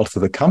capital wealth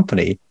of the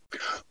company,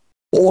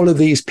 all of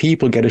these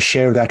people get a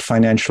share of that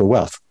financial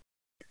wealth.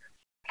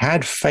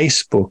 Had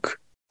Facebook,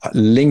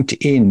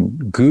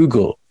 LinkedIn,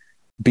 Google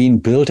been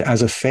built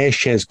as a Fair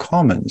Shares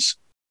Commons,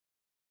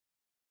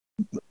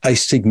 a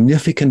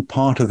significant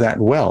part of that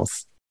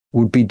wealth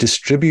would be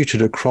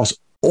distributed across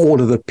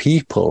all of the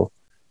people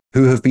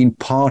who have been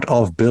part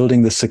of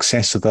building the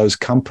success of those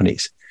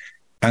companies.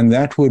 And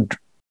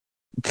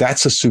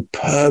that's a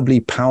superbly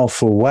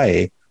powerful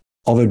way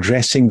of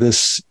addressing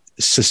this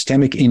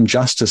systemic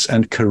injustice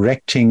and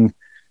correcting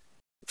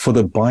for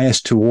the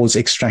bias towards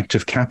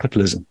extractive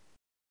capitalism.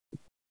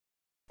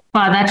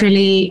 Wow, that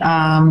really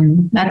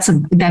that's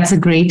a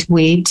great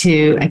way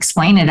to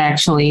explain it.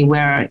 Actually,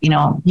 where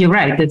you're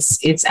right.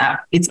 It's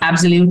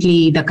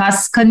absolutely the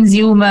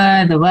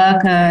consumer, the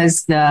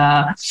workers,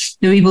 the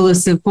people who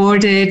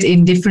support it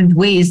in different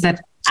ways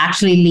that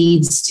actually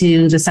leads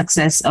to the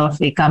success of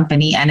a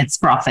company and its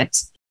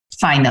profits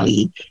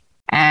finally.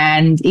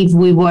 And if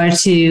we were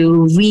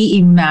to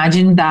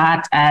reimagine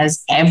that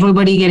as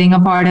everybody getting a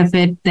part of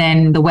it,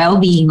 then the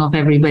well-being of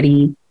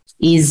everybody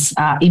is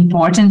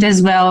important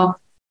as well.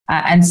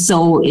 And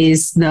so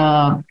is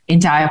the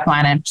entire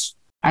planet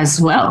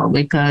as well,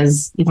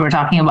 because if we're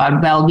talking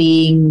about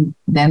well-being,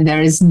 then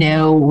there is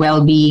no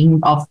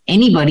well-being of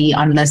anybody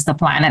unless the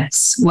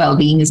planet's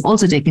well-being is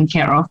also taken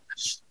care of.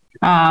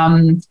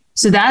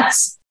 So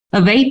that's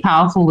a very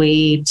powerful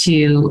way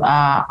to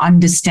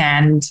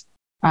understand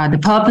the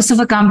purpose of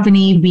a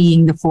company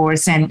being the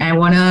force. And I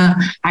want to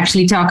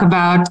actually talk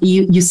about,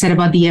 you said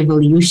about the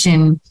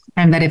evolution,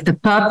 and that if the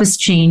purpose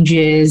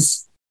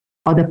changes,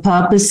 or the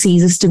purpose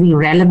ceases to be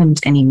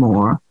relevant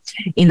anymore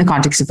in the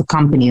context of a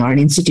company or an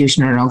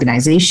institution or an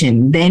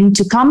organization, then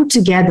to come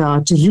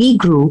together to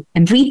regroup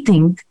and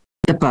rethink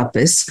the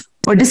purpose,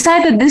 or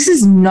decide that this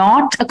is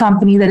not a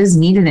company that is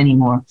needed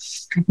anymore.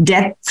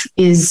 Death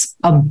is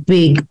a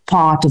big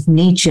part of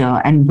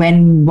nature, and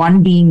when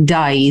one being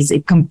dies,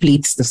 it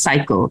completes the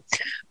cycle.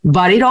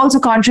 But it also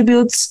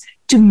contributes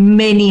to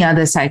many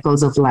other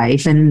cycles of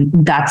life, and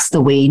that's the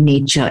way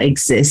nature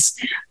exists.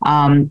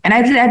 And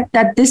I think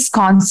that this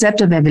concept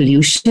of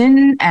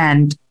evolution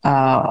and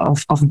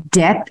of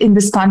death in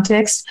this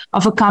context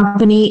of a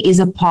company is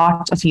a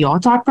part of your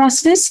thought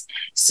process.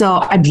 So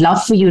I'd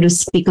love for you to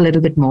speak a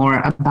little bit more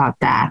about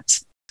that.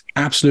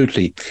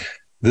 Absolutely.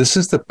 This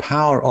is the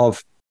power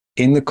of,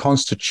 in the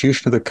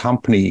constitution of the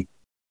company,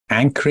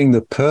 anchoring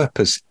the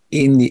purpose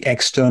in the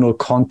external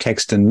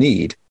context and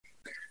need.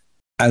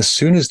 As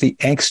soon as the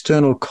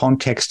external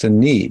context and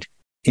need,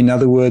 in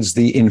other words,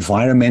 the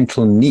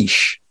environmental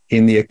niche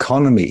in the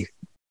economy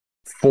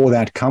for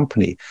that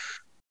company,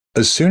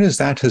 as soon as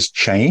that has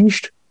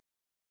changed,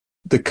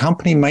 the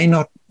company may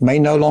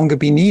no longer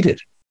be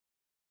needed.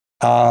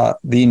 The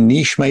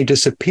niche may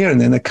disappear, and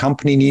then the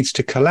company needs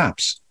to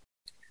collapse.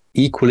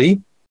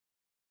 Equally,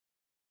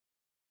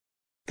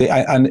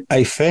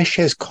 a Fair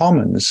Shares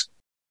Commons,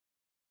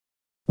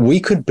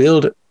 we could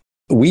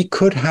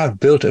have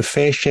built a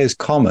Fair Shares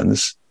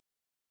Commons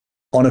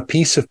on a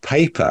piece of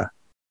paper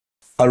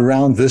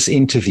around this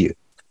interview.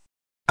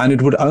 And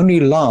it would only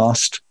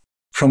last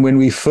from when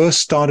we first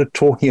started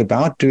talking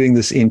about doing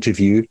this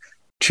interview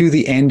to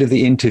the end of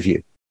the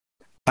interview.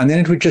 And then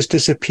it would just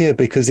disappear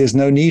because there's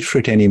no need for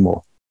it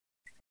anymore.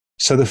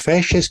 So the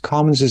Fair Shares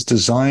Commons is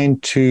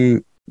designed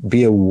to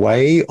be a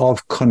way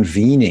of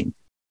convening.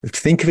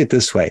 Think of it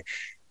this way.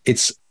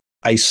 It's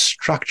a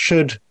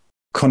structured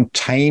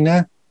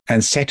container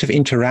and set of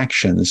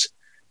interactions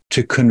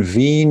to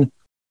convene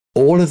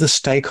all of the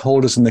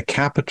stakeholders and the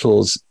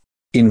capitals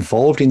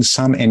involved in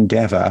some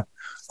endeavor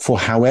for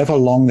however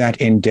long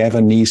that endeavor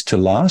needs to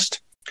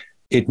last.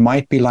 It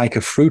might be like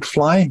a fruit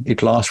fly.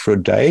 It lasts for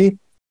a day.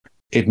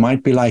 It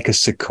might be like a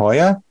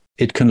sequoia.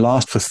 It can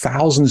last for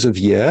thousands of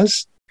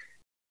years.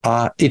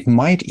 It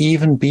might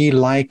even be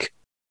like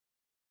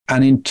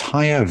an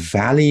entire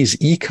valley's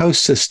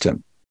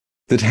ecosystem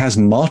that has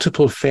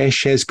multiple Fair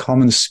Shares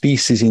Commons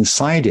species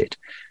inside it,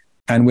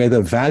 and where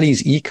the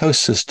valley's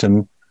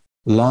ecosystem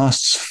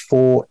lasts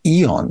for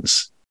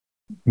eons,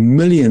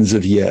 millions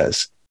of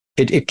years.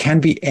 It can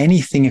be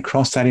anything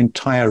across that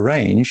entire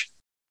range.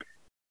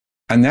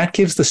 And that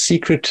gives the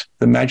secret,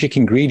 the magic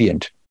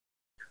ingredient.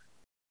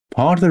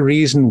 Part of the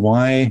reason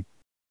why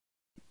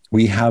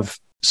we have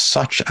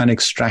such an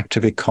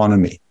extractive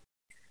economy.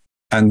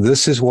 And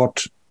this is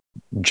what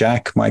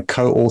Jack, my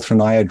co-author,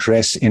 and I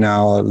address in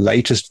our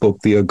latest book,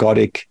 The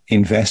Ergodic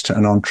Investor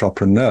and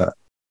Entrepreneur,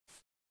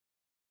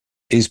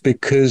 is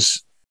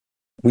because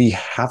we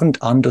haven't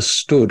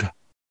understood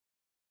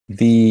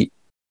the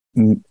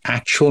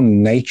actual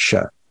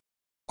nature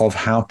of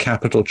how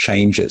capital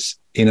changes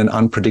in an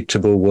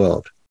unpredictable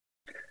world.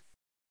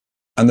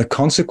 And the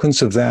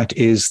consequence of that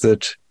is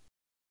that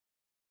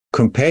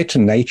compared to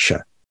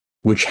nature,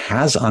 which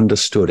has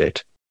understood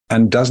it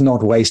and does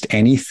not waste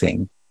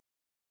anything,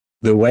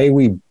 the way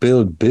we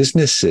build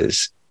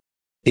businesses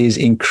is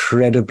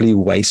incredibly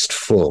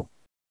wasteful.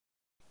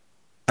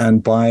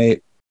 And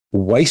by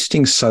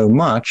wasting so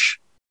much,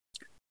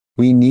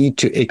 we need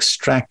to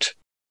extract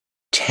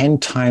 10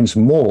 times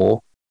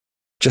more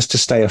just to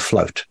stay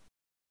afloat.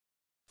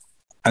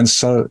 And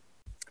so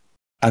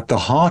at the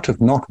heart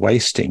of not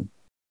wasting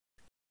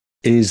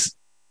is,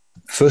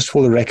 first of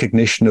all, the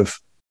recognition of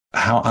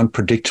how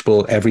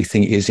unpredictable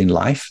everything is in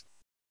life.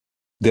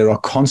 There are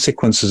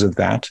consequences of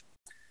that.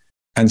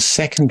 And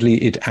secondly,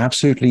 it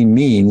absolutely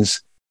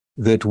means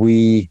that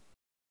we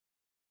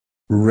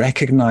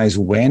recognize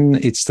when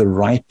it's the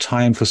right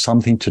time for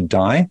something to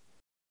die,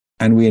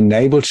 and we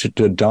enable it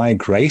to die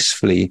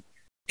gracefully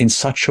in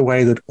such a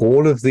way that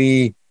all of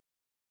the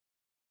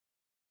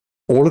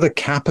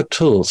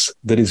capitals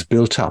that is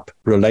built up,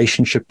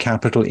 relationship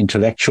capital,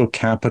 intellectual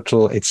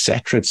capital, et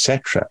cetera,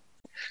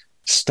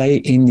 stay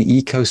in the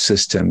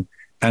ecosystem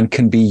and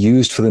can be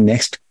used for the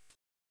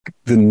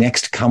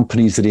next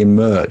companies that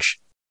emerge.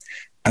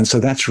 And so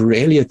that's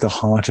really at the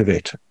heart of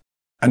it.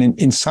 And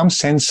in some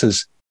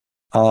senses,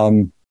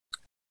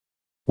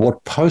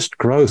 what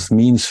post-growth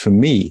means for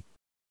me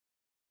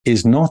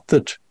is not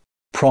that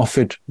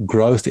profit,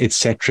 growth, et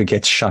cetera,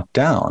 gets shut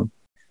down.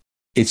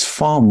 It's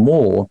far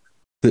more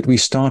that we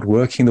start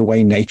working the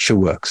way nature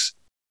works,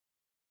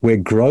 where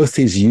growth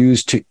is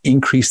used to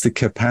increase the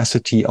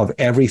capacity of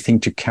everything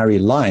to carry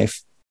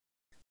life.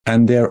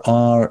 And there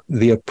are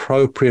the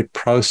appropriate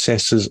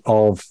processes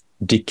of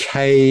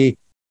decay,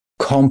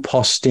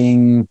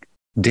 composting,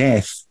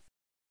 death,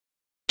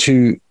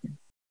 to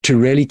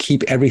really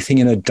keep everything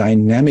in a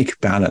dynamic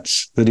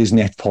balance that is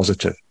net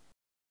positive.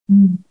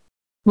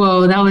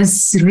 Well, that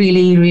was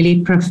really,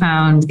 really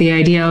profound. The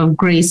idea of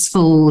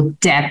graceful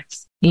death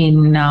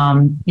in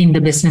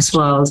the business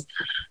world,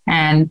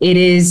 and it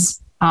is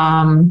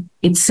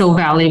it's so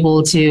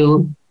valuable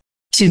to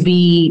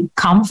be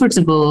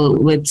comfortable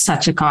with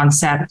such a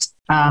concept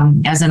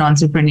as an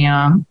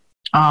entrepreneur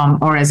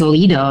or as a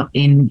leader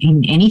in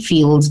any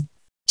field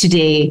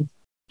today.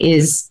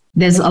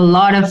 There's a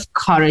lot of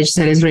courage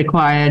that is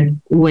required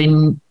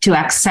when to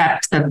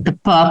accept that the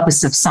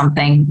purpose of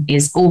something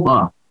is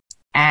over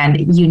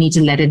and you need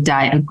to let it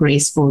die a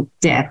graceful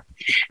death.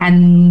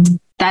 And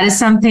that is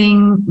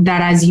something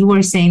that, as you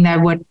were saying,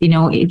 that what,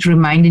 it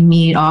reminded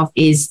me of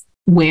is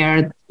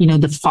where,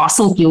 the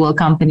fossil fuel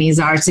companies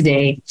are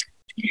today.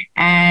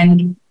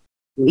 And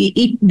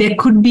there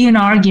could be an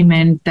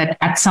argument that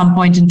at some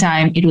point in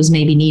time it was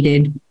maybe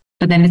needed,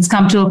 but then it's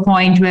come to a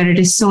point where it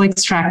is so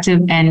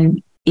extractive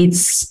and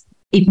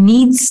it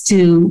needs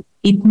to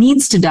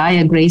die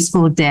a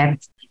graceful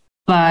death.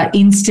 But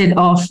instead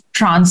of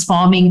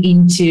transforming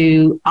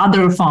into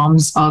other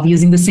forms of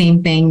using the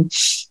same thing,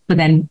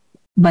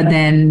 but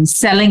then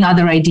selling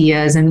other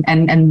ideas,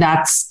 and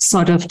that's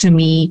sort of, to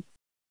me,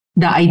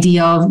 the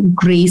idea of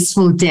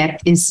graceful death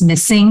is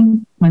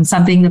missing. When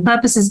the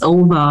purpose is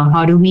over,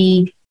 how do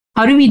we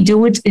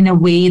do it in a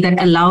way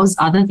that allows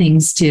other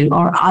things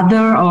or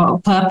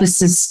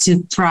purposes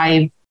to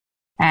thrive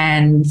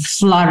and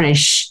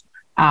flourish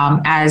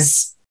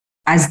as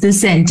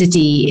this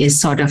entity is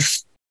sort of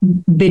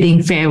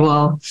bidding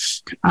farewell.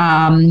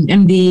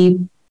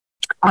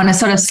 On a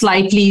sort of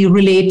slightly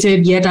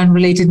related yet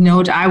unrelated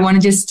note, I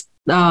want to just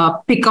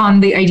pick on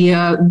the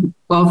idea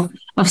of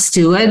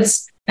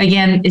stewards.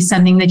 Again, is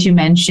something that you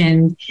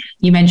mentioned.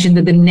 You mentioned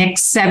that the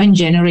next 7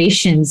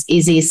 generations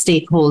is a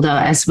stakeholder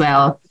as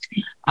well.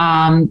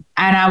 And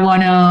I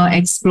want to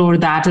explore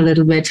that a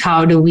little bit.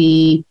 How do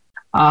we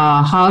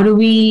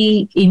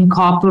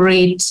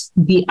incorporate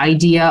the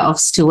idea of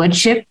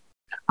stewardship,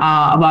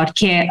 about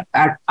care,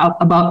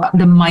 about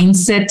the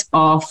mindset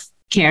of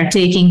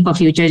caretaking for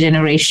future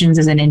generations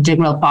as an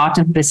integral part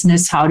of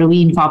business? How do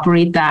we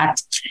incorporate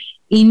that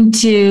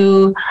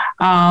into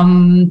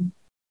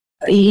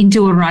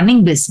a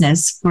running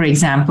business, for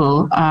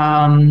example?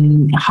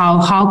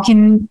 How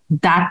can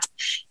that,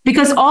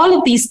 because all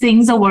of these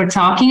things that we're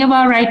talking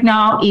about right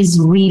now is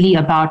really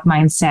about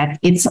mindset.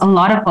 It's a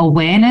lot of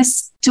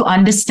awareness to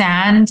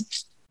understand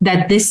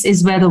that this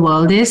is where the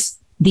world is.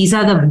 These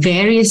are the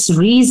various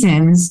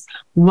reasons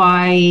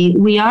why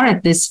we are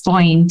at this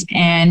point.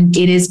 And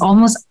it is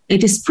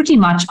pretty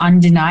much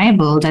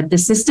undeniable that the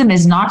system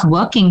is not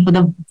working for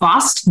the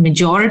vast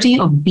majority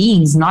of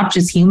beings, not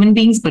just human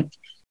beings, but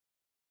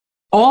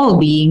all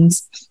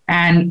beings,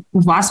 and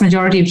vast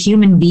majority of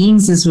human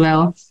beings as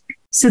well.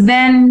 So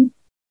then,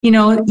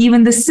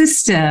 even the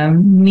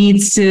system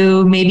needs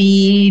to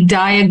maybe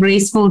die a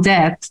graceful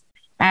death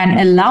and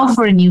allow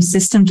for a new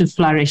system to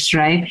flourish,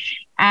 right?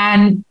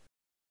 And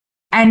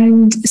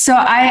so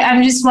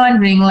I'm just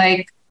wondering,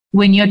 like,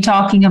 when you're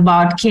talking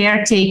about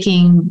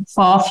caretaking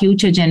for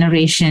future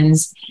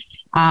generations,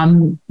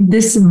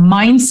 this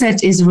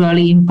mindset is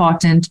really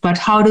important, but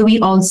how do we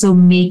also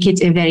make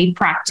it a very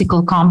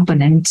practical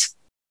component?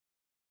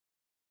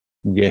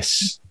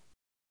 Yes.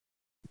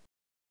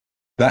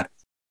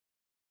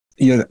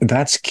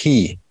 That's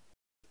key.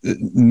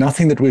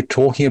 Nothing that we're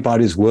talking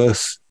about is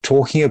worth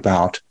talking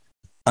about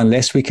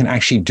unless we can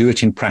actually do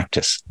it in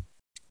practice.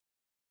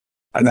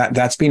 And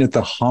that's been at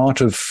the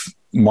heart of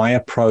my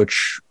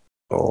approach,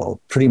 or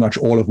pretty much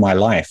all of my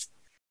life.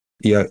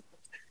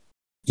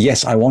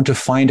 Yes, I want to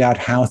find out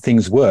how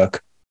things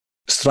work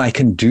so that I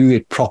can do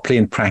it properly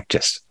in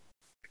practice.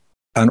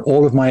 And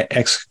all of my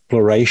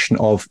exploration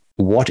of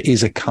what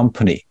is a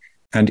company,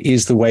 and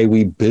is the way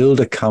we build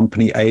a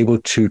company able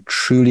to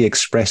truly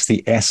express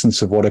the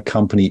essence of what a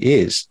company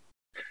is,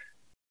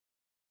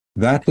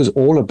 that was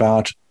all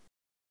about,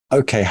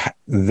 okay,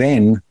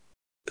 then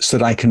so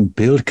that I can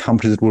build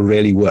companies that will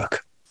really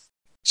work.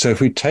 So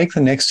if we take the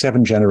next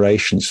 7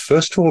 generations,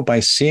 first of all, by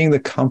seeing the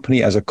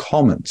company as a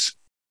commons,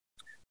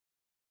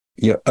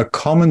 a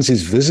commons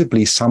is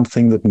visibly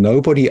something that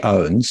nobody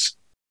owns.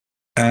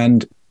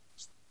 And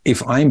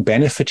if I'm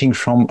benefiting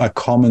from a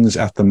commons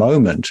at the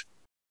moment,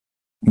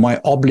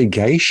 my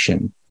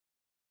obligation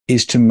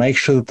is to make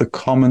sure that the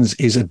commons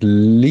is at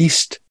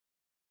least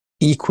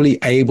equally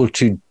able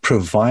to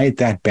provide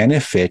that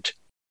benefit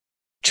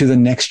to the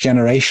next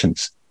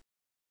generations.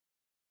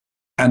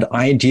 And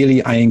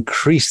ideally, I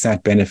increase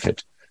that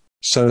benefit.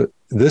 So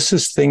this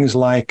is things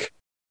like,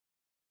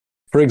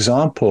 for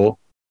example,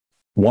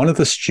 one of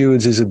the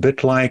stewards is a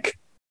bit like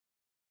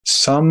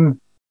some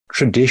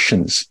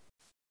traditions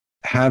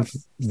have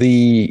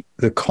the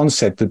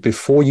concept that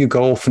before you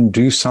go off and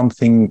do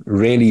something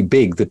really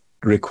big that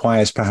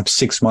requires perhaps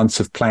 6 months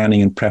of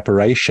planning and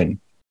preparation,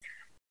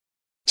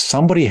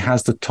 somebody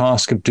has the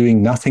task of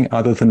doing nothing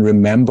other than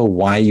remember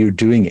why you're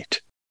doing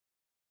it,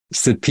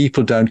 so that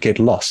people don't get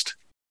lost.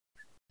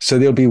 So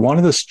there'll be one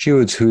of the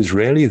stewards who is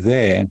really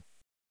there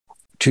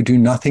to do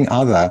nothing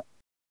other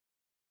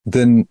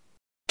than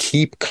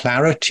keep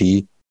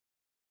clarity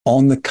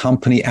on the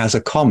company as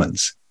a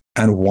commons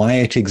and why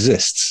it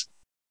exists.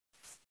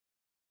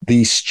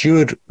 The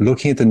steward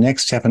looking at the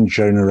next 7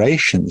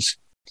 generations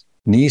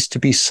needs to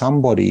be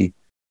somebody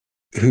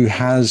who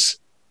has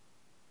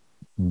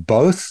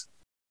both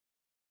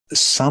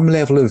some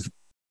level of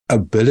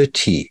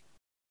ability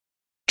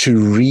to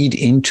read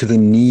into the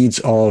needs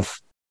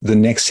of the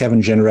next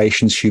 7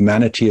 generations,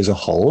 humanity as a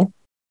whole,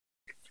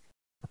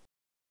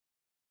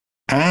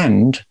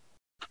 and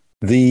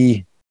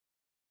the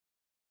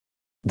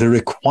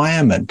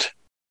requirement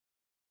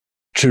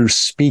to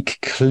speak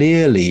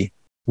clearly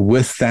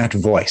with that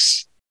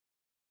voice.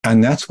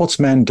 And that's what's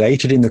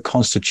mandated in the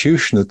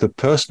Constitution, that the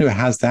person who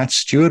has that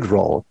steward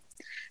role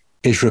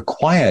is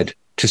required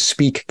to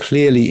speak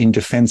clearly in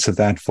defense of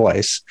that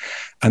voice.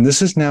 And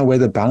this is now where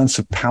the balance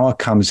of power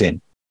comes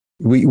in.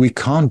 We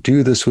can't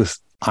do this with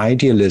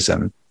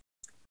idealism.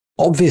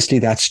 Obviously,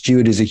 that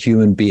steward is a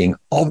human being.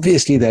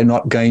 Obviously, they're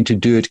not going to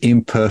do it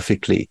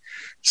imperfectly.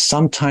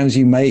 Sometimes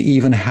you may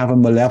even have a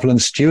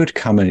malevolent steward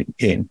coming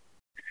in.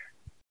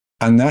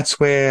 And that's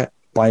where,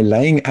 by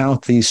laying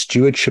out these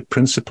stewardship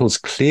principles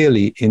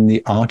clearly in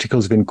the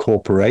Articles of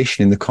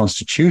Incorporation in the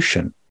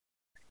Constitution,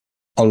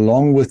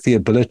 along with the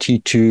ability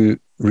to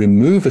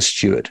remove a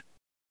steward,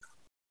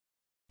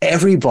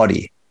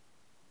 everybody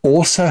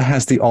also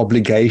has the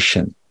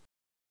obligation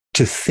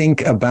to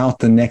think about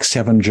the next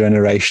 7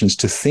 generations,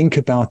 to think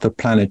about the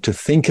planet, to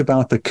think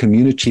about the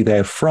community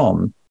they're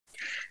from,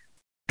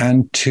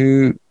 and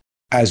to,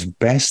 as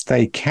best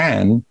they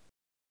can,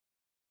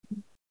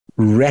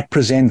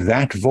 represent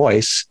that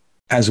voice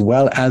as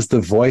well as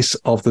the voice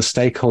of the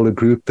stakeholder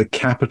group, the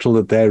capital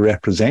that they're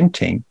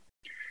representing.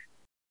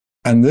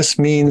 And this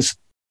means,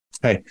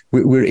 hey,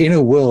 we're in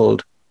a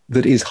world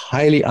that is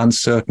highly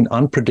uncertain,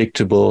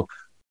 unpredictable.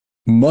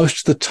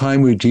 Most of the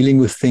time we're dealing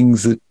with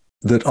things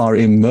that are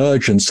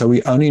emergent. So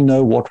we only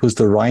know what was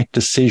the right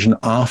decision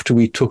after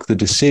we took the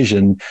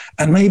decision.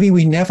 And maybe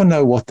we never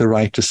know what the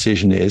right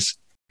decision is.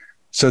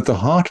 So at the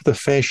heart of the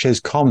Fair Shares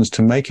Commons,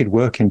 to make it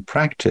work in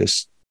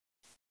practice,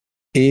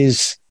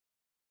 is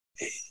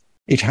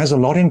it has a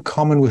lot in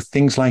common with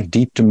things like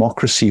deep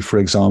democracy, for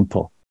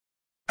example,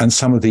 and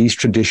some of these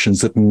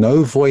traditions, that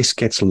no voice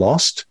gets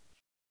lost.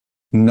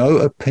 No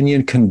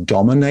opinion can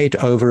dominate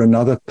over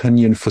another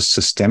opinion for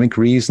systemic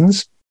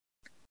reasons,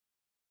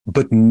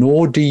 but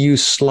nor do you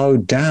slow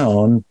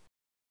down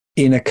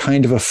in a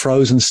kind of a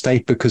frozen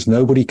state because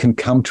nobody can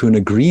come to an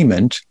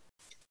agreement.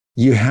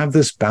 You have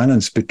this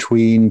balance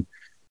between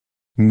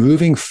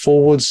moving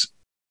forwards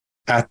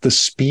at the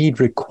speed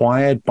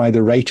required by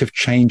the rate of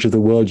change of the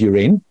world you're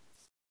in.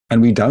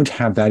 And we don't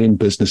have that in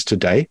business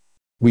today.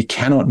 We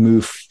cannot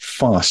move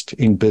fast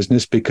in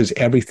business because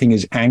everything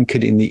is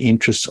anchored in the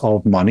interests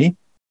of money.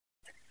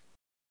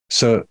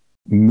 So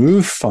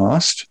move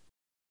fast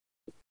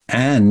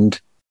and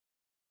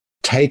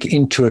take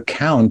into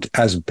account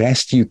as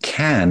best you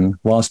can,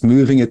 whilst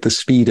moving at the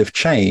speed of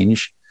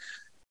change,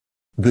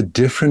 the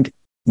different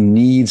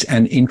needs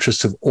and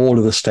interests of all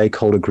of the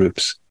stakeholder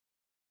groups.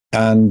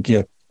 And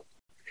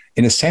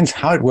in a sense,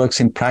 how it works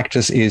in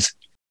practice is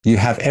you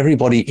have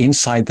everybody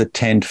inside the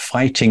tent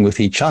fighting with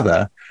each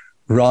other,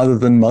 rather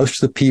than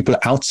most of the people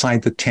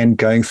outside the tent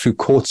going through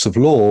courts of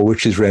law,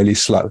 which is really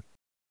slow.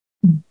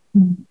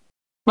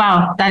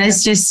 Wow, that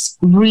is just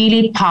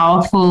really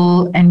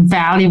powerful and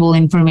valuable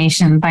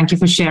information. Thank you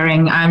for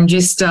sharing. I'm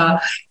just,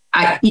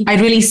 I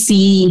really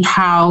see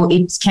how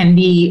it can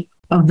be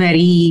a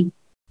very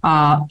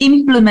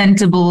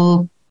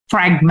implementable,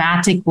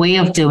 pragmatic way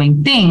of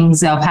doing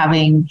things, of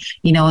having,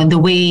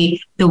 the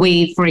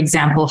way, for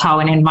example, how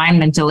an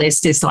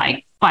environmentalist is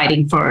like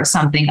fighting for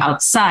something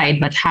outside,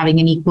 but having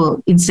an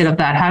equal, instead of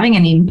that, having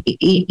an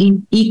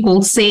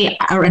equal say,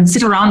 and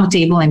sit around the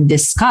table and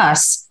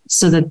discuss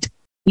so that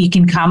we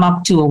can come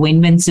up to a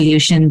win-win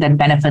solution that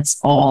benefits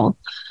all.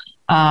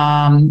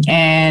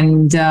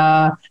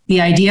 The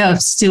idea of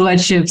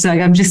stewardships,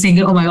 like I'm just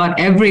thinking, oh my God,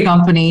 every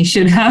company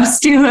should have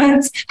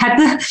stewards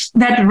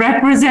that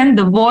represent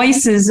the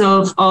voices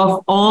of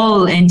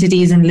all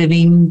entities and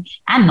living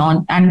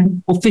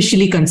and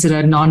officially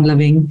considered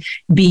non-living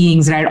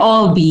beings, right?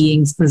 All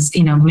beings, because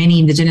many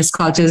indigenous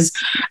cultures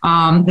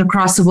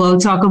across the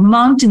world talk of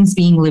mountains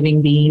being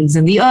living beings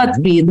and the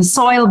earth being, the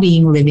soil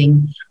being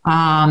living.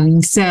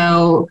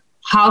 So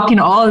how can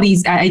all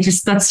these,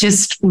 that's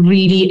just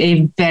really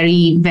a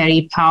very,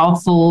 very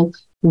powerful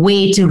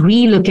way to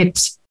relook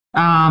at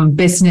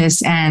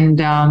business and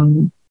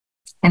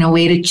a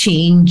way to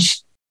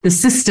change the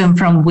system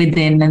from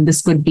within. And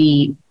this could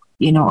be,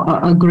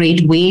 a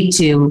great way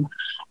to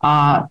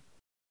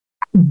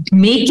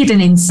make it an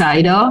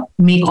insider,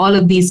 make all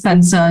of these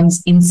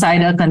concerns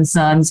insider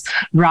concerns,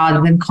 rather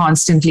than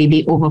constantly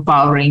be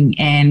overpowering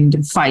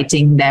and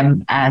fighting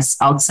them as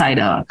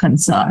outsider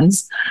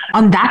concerns.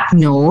 On that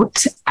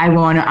note, I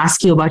want to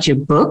ask you about your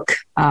book,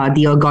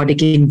 The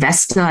Ergodic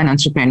Investor and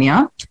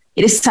Entrepreneur.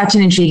 It is such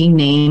an intriguing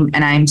name,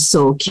 and I'm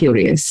so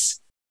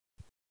curious.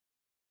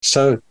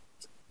 So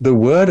the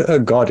word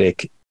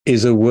ergodic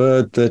is a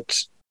word that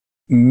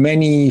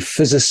many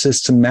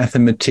physicists and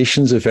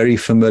mathematicians are very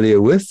familiar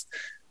with,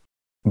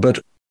 but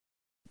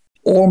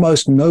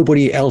almost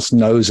nobody else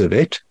knows of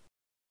it.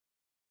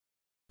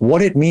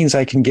 What it means,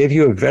 I can give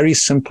you a very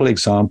simple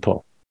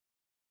example.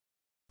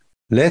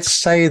 Let's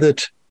say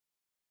that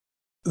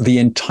the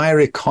entire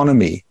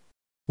economy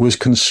was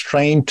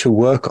constrained to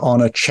work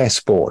on a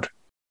chessboard,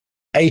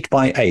 8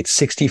 by 8,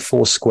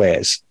 64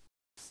 squares.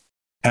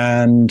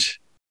 And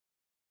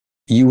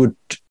you would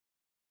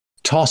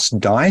toss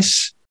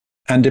dice,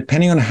 and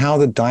depending on how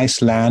the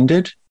dice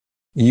landed,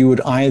 you would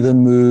either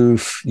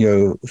move,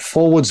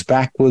 forwards,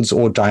 backwards,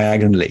 or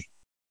diagonally.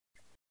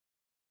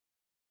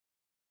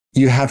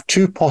 You have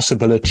two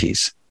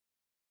possibilities.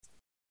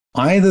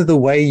 Either the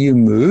way you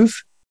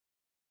move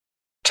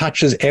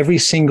touches every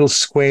single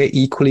square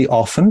equally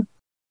often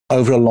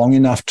over a long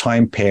enough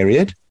time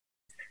period,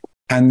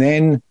 and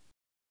then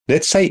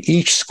let's say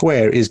each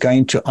square is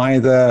going to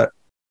either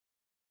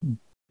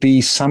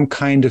be some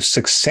kind of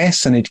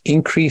success and it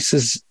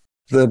increases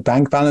the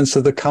bank balance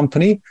of the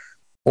company,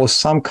 or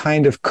some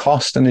kind of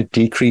cost and it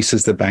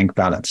decreases the bank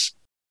balance.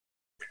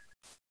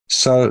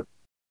 So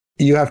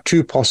you have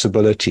two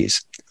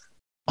possibilities.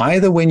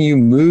 Either when you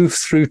move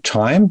through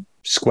time,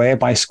 square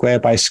by square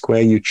by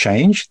square, you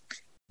change,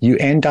 you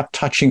end up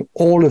touching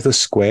all of the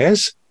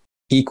squares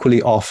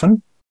equally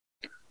often,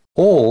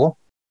 or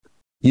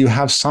you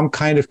have some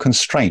kind of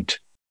constraint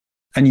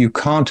and you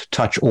can't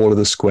touch all of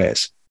the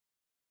squares.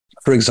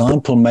 For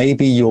example,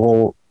 maybe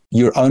you're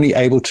only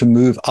able to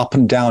move up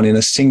and down in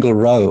a single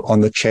row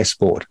on the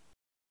chessboard.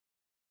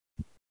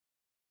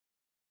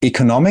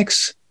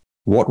 Economics,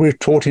 what we're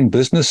taught in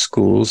business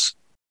schools,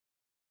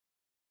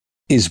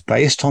 is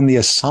based on the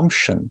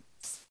assumption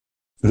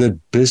that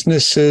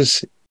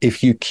businesses,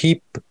 if you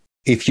keep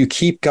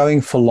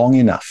going for long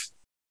enough,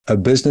 a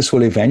business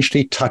will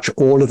eventually touch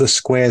all of the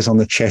squares on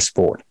the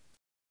chessboard.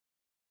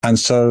 And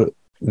so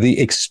the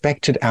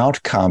expected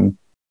outcome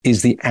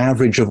is the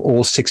average of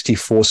all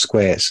 64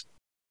 squares.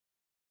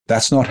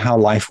 That's not how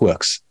life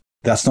works.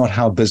 That's not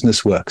how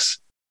business works.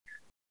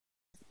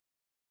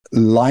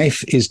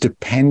 Life is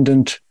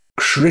dependent,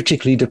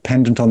 critically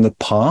dependent on the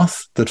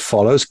path that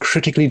follows,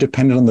 critically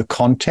dependent on the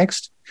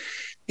context.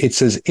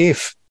 It's as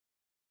if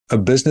a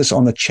business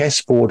on the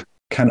chessboard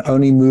can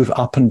only move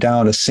up and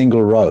down a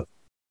single row.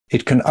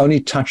 It can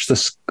only touch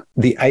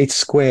the 8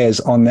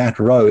 squares on that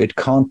row. It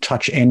can't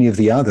touch any of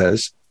the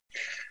others.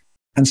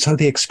 And so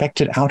the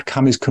expected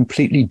outcome is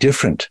completely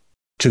different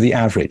to the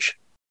average.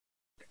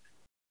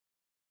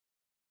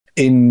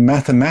 In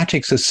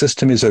mathematics, the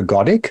system is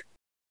ergodic.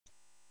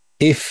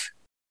 If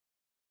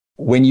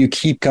when you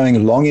keep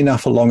going long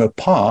enough along a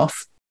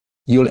path,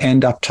 you'll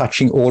end up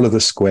touching all of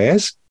the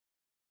squares.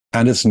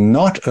 And it's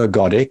not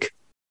ergodic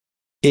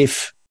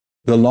if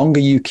the longer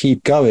you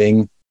keep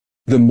going,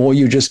 the more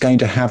you're just going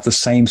to have the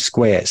same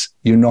squares.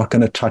 You're not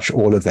going to touch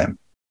all of them.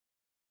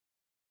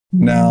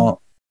 Mm-hmm. Now,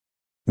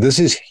 This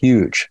is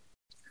huge.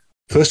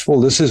 First of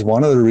all, this is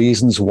one of the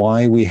reasons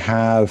why we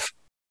have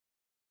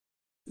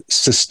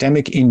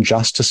systemic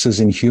injustices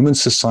in human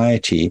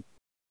society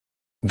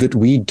that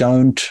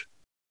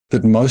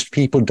most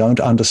people don't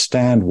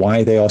understand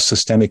why they are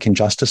systemic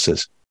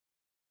injustices.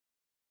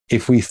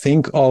 If we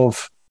think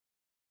of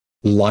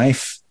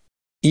life,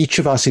 each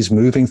of us is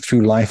moving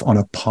through life on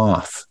a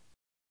path.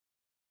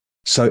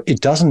 So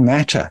it doesn't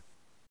matter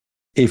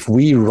if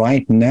we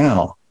right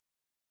now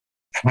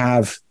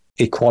have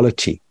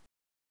equality.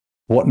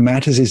 What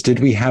matters is, did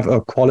we have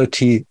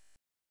equality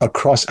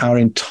across our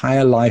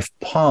entire life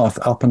path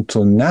up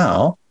until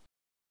now?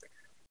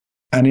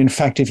 And in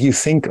fact, if you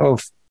think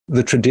of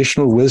the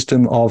traditional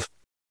wisdom of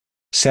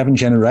 7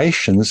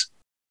 generations,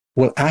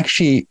 well,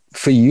 actually,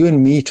 for you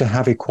and me to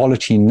have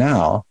equality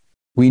now,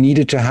 we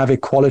needed to have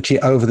equality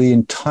over the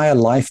entire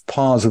life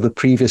paths of the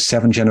previous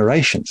 7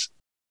 generations.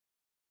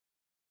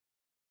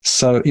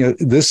 So,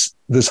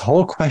 this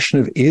whole question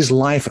of, is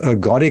life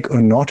ergodic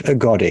or not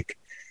ergodic?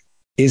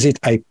 Is it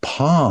a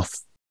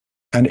path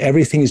and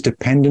everything is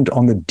dependent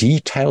on the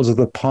details of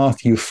the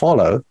path you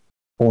follow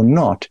or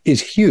not,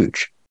 is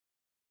huge.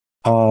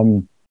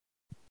 What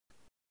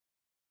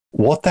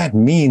that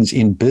means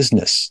in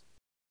business,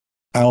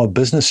 our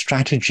business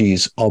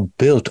strategies are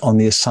built on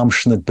the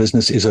assumption that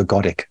business is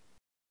ergodic.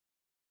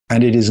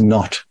 And it is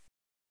not.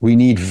 We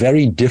need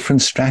very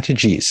different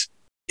strategies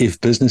if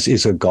business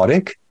is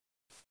ergodic.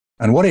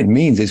 And what it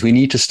means is we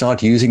need to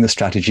start using the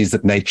strategies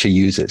that nature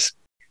uses.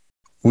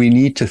 We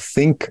need to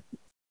think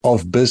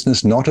of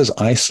business not as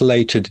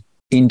isolated,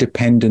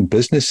 independent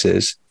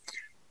businesses,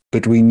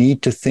 but we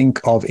need to think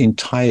of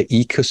entire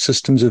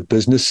ecosystems of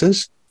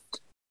businesses,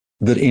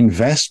 that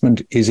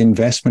investment is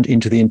investment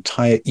into the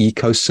entire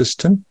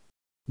ecosystem,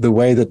 the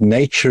way that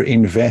nature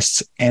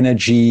invests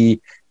energy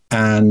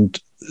and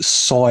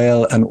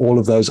soil and all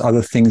of those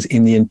other things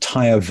in the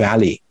entire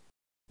valley,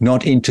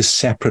 not into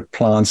separate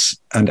plants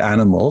and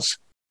animals.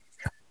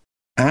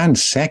 And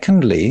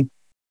secondly,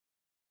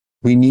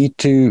 we need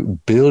to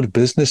build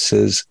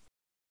businesses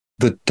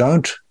that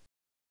don't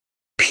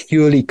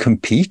purely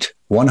compete,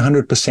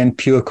 100%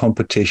 pure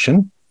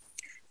competition,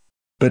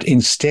 but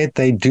instead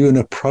they do an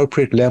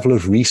appropriate level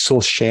of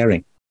resource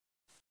sharing.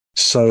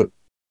 So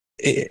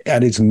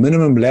at its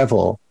minimum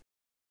level,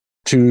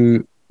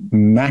 to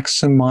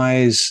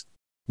maximize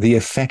the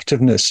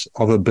effectiveness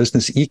of a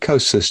business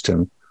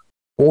ecosystem,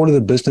 all of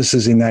the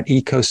businesses in that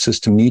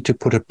ecosystem need to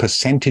put a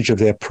percentage of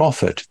their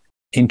profit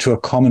into a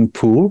common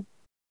pool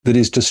that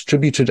is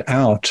distributed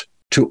out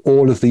to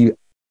all of the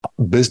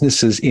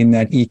businesses in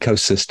that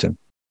ecosystem.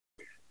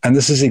 And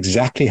this is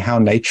exactly how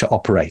nature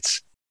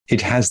operates.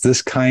 It has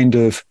this kind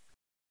of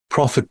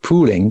profit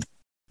pooling,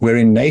 where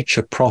in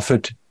nature,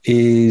 profit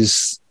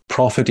is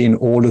profit in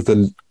all of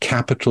the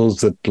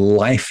capitals that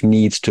life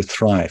needs to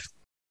thrive.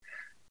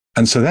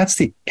 And so that's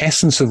the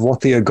essence of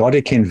what the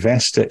ergodic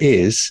investor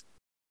is.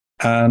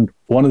 And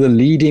one of the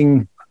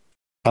leading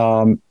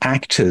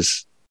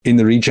actors in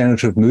the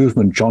regenerative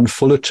movement, John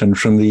Fullerton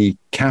from the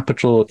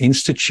Capital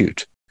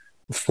Institute,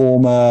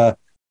 former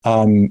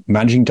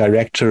managing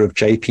director of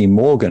JP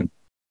Morgan,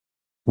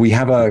 we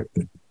have a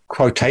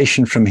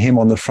quotation from him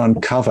on the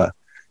front cover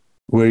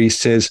where he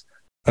says,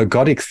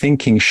 "Ergodic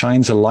thinking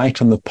shines a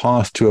light on the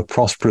path to a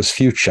prosperous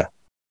future."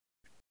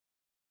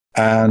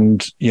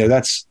 And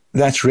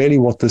that's really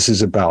what this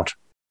is about.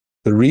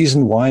 The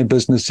reason why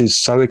business is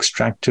so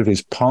extractive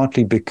is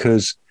partly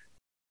because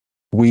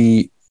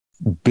we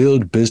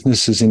build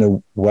businesses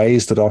in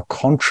ways that are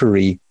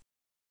contrary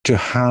to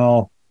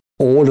how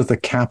all of the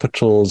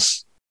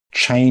capitals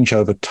change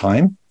over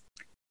time.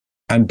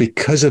 And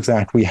because of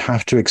that, we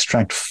have to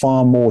extract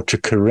far more to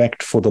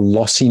correct for the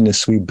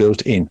lossiness we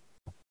built in.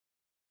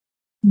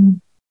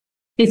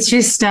 It's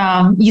just,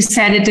 you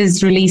said it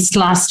is released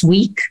last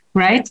week,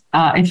 right?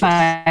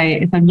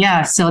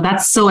 So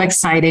that's so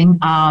exciting.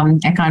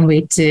 I can't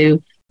wait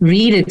to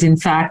read it. In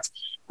fact,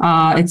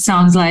 it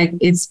sounds like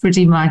it's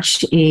pretty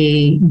much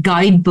a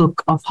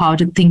guidebook of how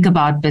to think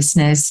about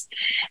business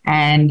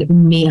and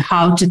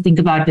how to think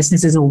about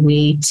business as a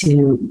way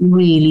to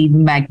really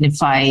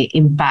magnify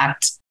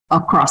impact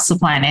across the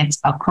planet,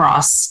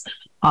 across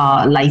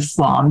life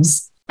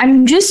forms.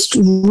 I'm just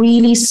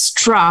really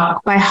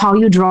struck by how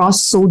you draw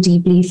so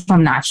deeply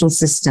from natural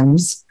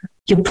systems.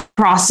 Your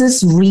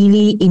process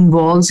really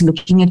involves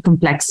looking at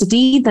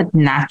complexity that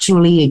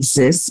naturally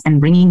exists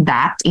and bringing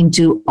that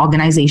into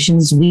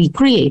organizations we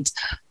create.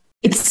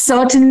 It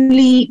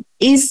certainly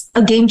is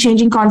a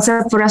game-changing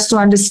concept for us to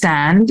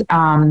understand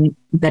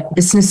that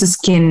businesses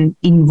can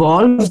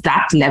involve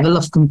that level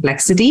of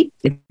complexity.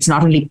 It's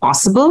not only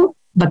possible,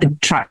 but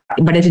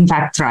it in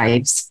fact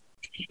thrives.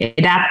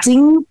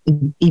 Adapting,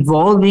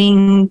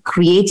 evolving,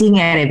 creating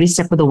at every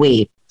step of the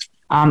way.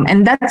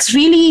 And that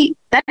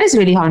is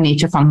really how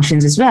nature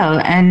functions as well.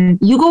 And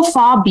you go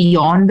far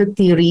beyond the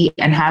theory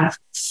and have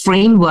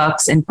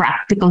frameworks and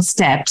practical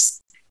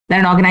steps that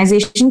an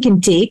organization can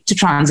take to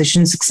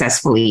transition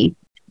successfully.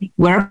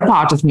 We're a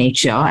part of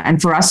nature,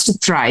 and for us to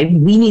thrive,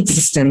 we need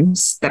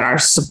systems that are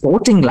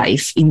supporting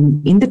life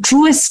in the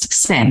truest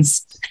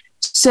sense.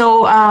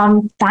 So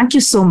thank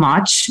you so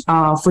much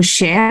for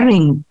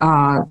sharing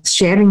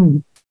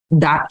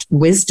that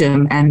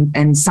wisdom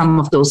and some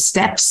of those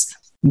steps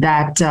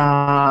that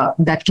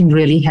can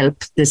really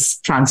help this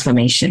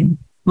transformation.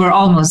 We're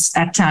almost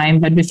at time,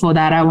 but before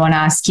that, I want to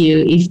ask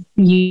you if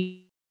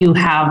you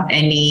have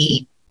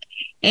any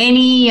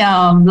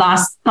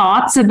last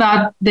thoughts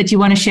about that you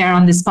want to share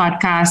on this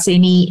podcast.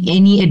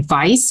 Any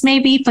advice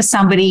maybe for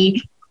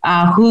somebody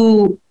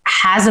who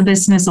has a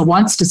business or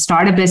wants to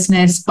start a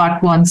business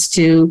but wants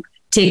to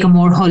take a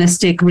more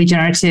holistic,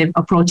 regenerative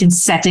approach in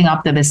setting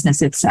up the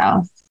business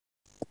itself?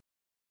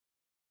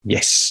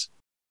 Yes.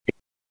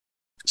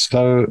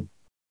 So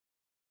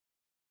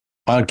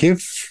I'll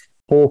give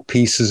 4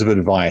 pieces of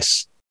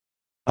advice.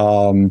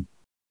 The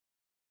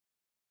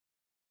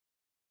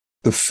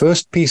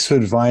first piece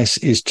of advice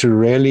is to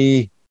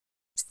really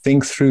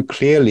think through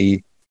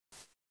clearly.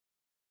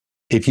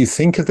 If you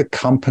think of the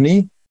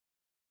company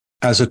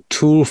as a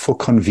tool for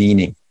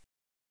convening,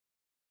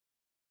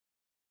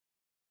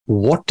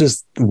 what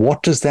does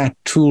that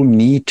tool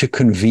need to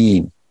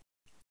convene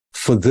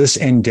for this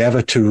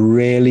endeavor to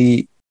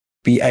really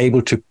be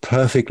able to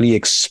perfectly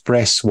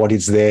express what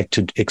it's there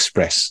to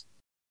express?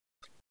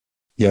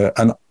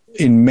 And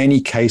in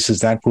many cases,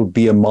 that will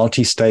be a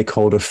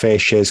multi-stakeholder fair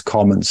shares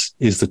commons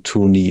is the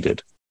tool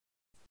needed.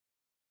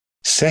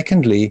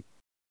 Secondly,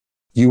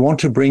 you want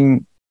to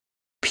bring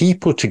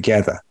people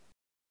together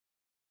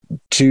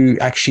to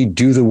actually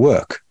do the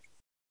work.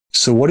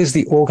 So what is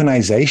the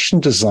organization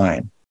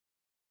design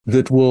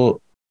that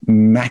will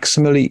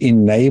maximally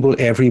enable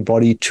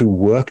everybody to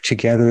work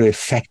together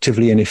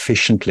effectively and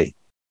efficiently?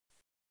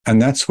 And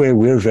that's where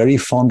we're very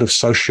fond of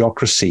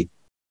sociocracy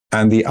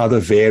and the other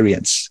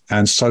variants.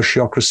 And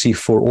sociocracy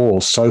for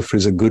all, SOFA,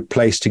 is a good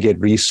place to get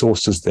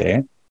resources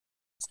there.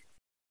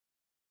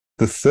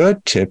 The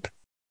third tip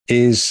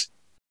is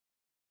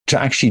to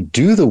actually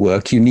do the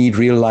work, you need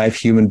real life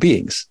human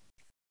beings.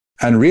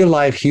 And real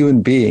life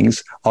human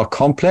beings are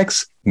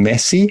complex,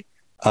 messy.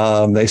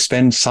 They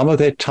spend some of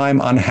their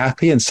time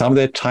unhappy and some of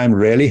their time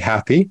really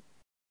happy.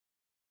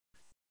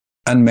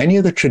 And many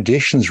of the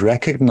traditions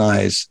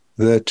recognize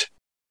that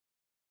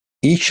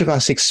each of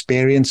us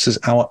experiences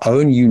our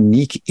own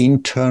unique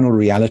internal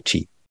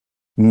reality.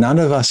 None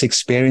of us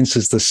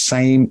experiences the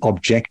same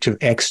objective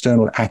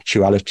external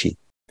actuality.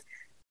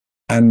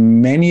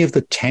 And many of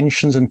the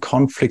tensions and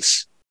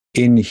conflicts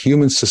in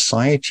human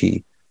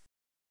society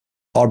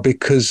are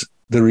because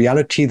the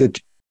reality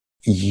that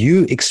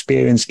you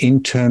experience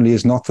internally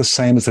is not the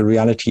same as the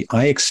reality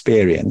I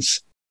experience,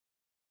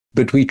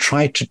 but we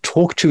try to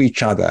talk to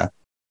each other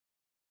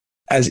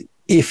as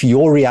if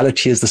your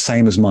reality is the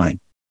same as mine.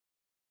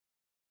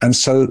 And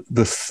so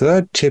the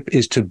third tip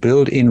is to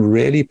build in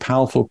really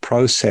powerful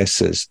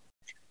processes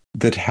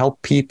that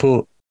help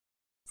people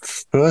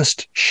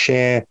first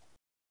share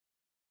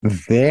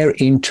their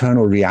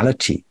internal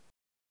reality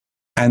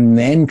and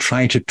then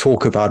try to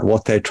talk about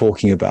what they're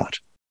talking about.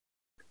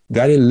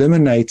 That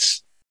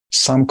eliminates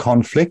some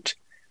conflict,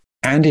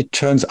 and it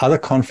turns other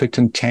conflict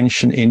and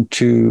tension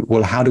into,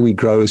 well, how do we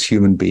grow as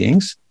human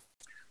beings?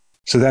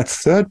 So that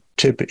third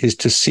tip is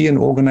to see an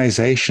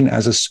organization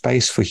as a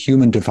space for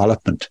human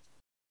development,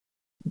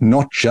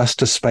 not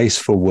just a space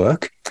for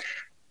work.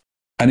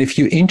 And if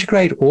you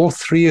integrate all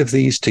 3 of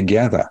these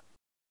together,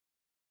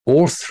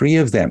 all 3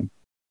 of them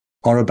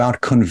are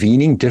about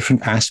convening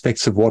different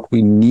aspects of what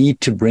we need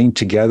to bring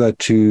together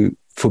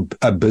for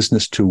a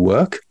business to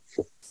work.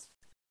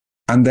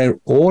 And they're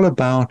all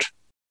about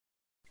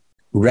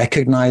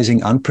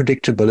recognizing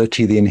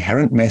unpredictability, the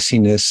inherent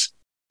messiness,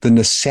 the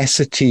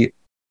necessity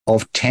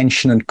of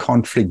tension and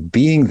conflict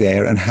being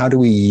there, and how do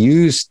we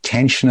use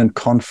tension and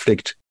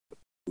conflict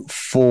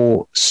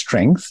for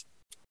strength.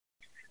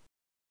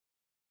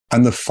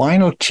 And the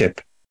final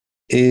tip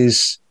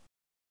is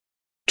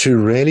to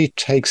really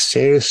take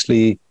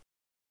seriously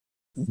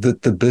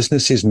that the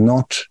business is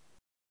not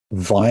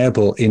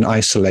viable in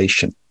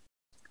isolation.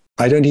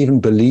 I don't even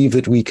believe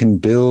that we can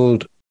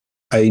build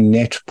a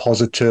net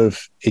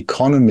positive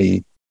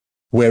economy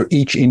where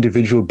each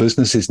individual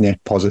business is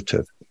net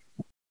positive.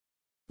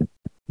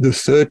 The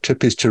third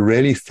tip is to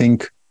really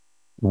think,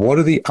 what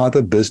are the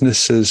other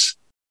businesses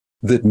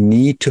that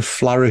need to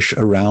flourish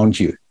around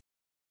you?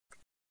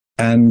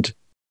 And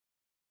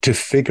to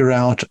figure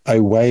out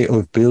a way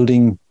of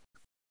building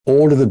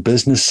all of the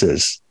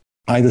businesses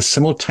either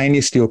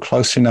simultaneously or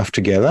close enough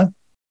together,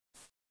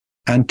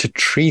 and to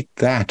treat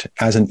that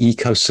as an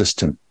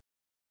ecosystem.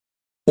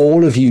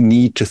 All of you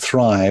need to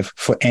thrive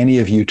for any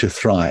of you to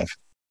thrive.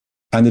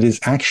 And it is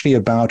actually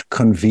about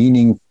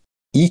convening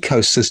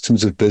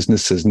ecosystems of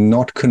businesses,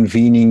 not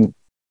convening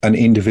an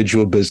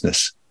individual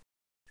business.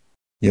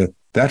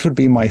 That would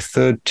be my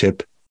third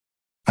tip.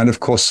 And of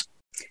course,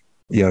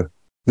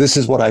 this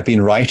is what I've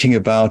been writing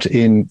about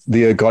in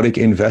the Ergodic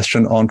Investor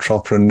and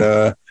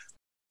Entrepreneur,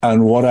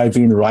 and what I've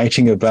been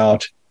writing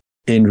about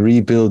in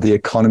Rebuild the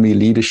Economy,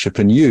 Leadership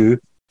and You.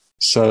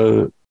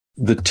 So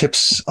the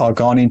tips are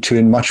gone into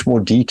in much more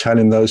detail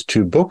in those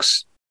 2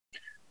 books.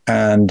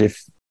 And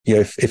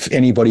if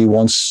anybody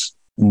wants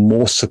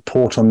more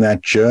support on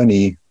that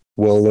journey,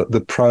 well,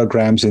 the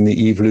programs in the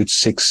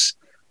Evolutesix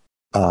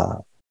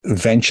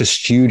venture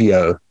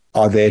studio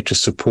are there to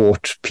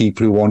support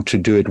people who want to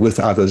do it with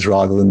others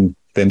rather than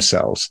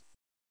themselves.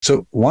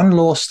 So one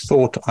last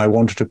thought I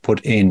wanted to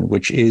put in,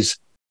 which is,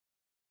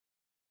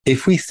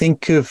 if we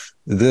think of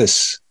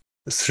this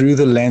through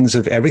the lens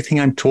of everything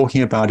I'm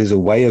talking about is a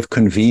way of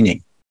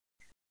convening,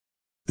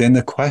 then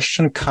the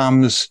question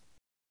comes,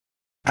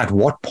 at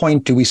what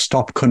point do we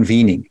stop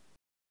convening?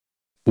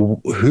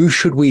 Who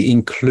should we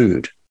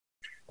include?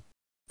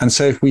 And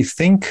so if we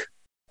think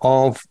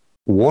of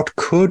what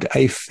could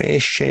a fair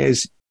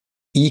shares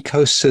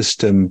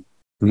ecosystem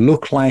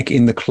look like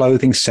in the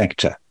clothing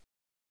sector,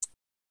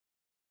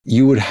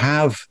 you would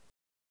have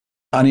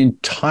an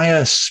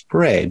entire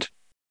spread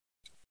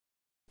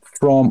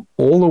from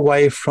all the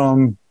way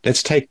from,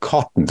 let's take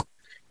cotton,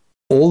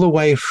 all the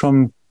way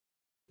from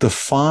the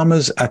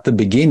farmers at the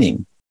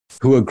beginning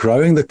who are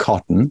growing the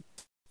cotton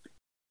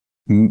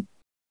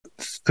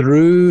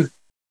through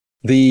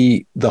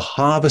the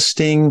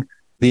harvesting,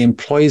 the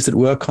employees that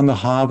work on the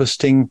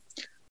harvesting,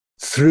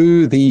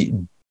 through the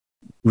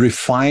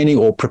refining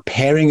or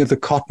preparing of the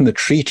cotton, the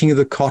treating of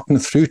the cotton,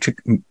 through to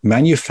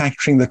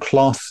manufacturing the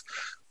cloth,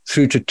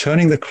 through to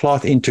turning the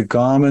cloth into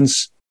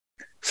garments,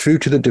 through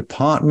to the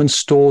department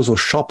stores or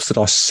shops that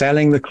are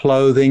selling the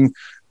clothing,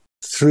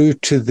 through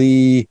to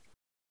the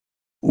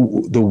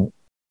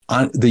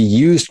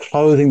used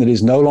clothing that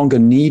is no longer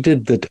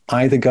needed, that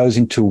either goes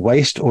into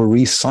waste or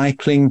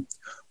recycling.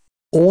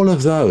 All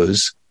of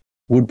those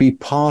would be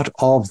part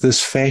of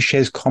this Fair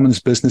Shares Commons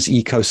business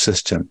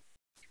ecosystem.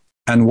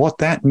 And what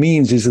that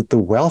means is that the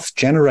wealth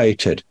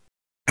generated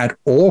at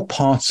all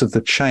parts of the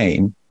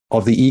chain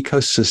of the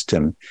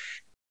ecosystem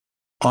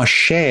are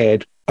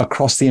shared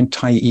across the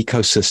entire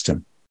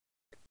ecosystem.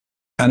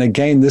 And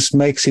again, this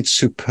makes it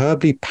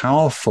superbly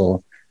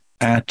powerful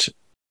at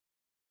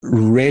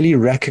really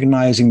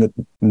recognizing that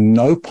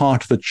no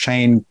part of the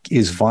chain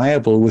is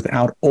viable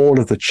without all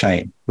of the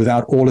chain,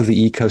 without all of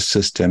the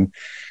ecosystem,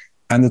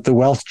 and that the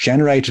wealth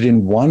generated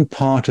in one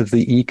part of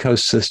the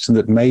ecosystem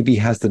that maybe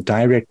has the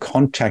direct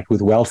contact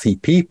with wealthy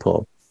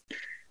people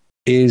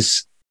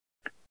is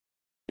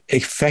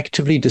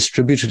effectively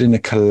distributed in a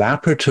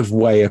collaborative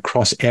way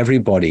across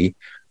everybody,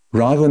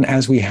 rather than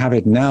as we have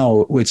it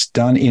now, it's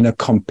done in a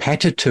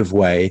competitive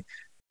way,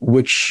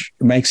 which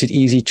makes it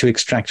easy to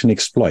extract and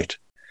exploit.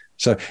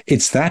 So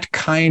it's that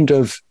kind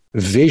of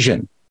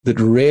vision that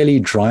really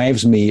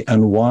drives me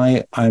and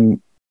why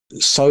I'm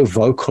so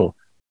vocal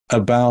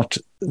about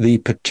the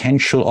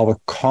potential of a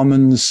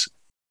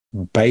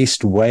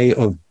commons-based way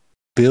of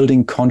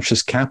building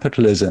conscious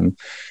capitalism.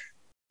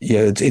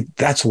 Yeah,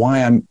 that's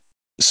why I'm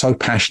so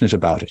passionate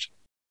about it.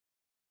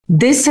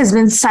 This has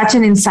been such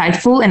an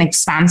insightful and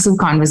expansive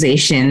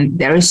conversation.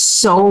 There is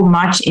so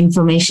much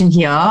information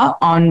here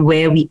on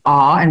where we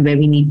are and where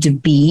we need to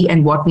be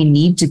and what we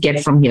need to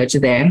get from here to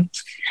there.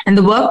 And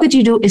the work that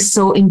you do is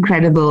so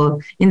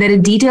incredible in that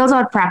it details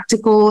out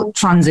practical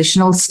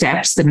transitional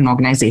steps that an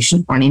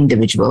organization or an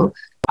individual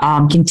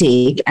can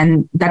take,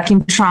 and that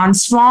can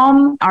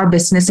transform our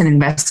business and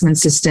investment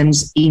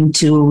systems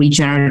into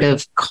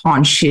regenerative,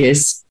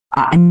 conscious,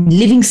 and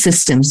living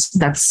systems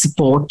that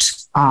support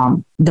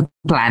the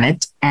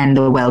planet and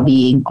the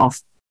well-being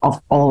of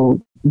all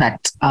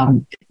that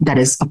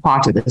is a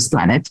part of this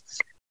planet.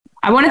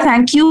 I want to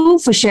thank you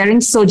for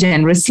sharing so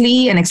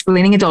generously and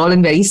explaining it all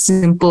in very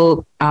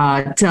simple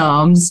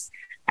terms.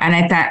 And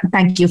I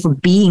thank you for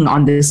being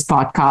on this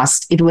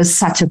podcast. It was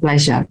such a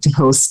pleasure to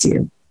host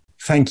you.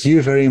 Thank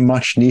you very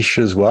much, Nisha,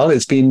 as well.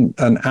 It's been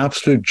an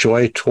absolute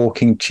joy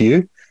talking to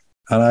you.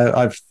 And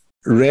I've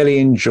really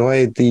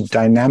enjoyed the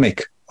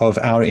dynamic of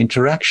our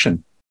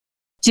interaction.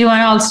 Do you want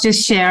to also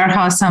just share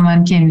how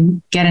someone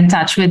can get in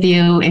touch with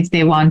you if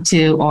they want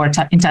to, or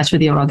in touch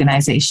with your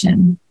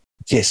organization?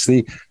 Yes,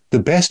 the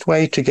best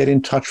way to get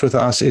in touch with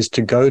us is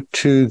to go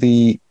to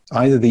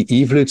either the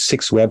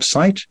Evolutesix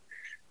website,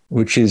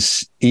 which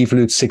is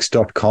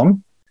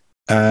evolutesix.com,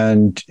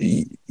 and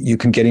you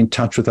can get in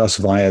touch with us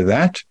via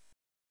that.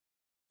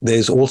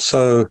 There's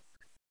also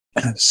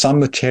some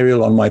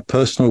material on my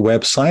personal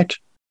website,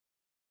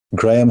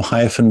 graham-boyd.biz.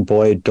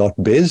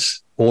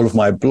 All of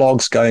my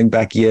blogs going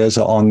back years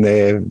are on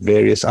there,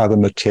 various other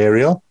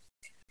material.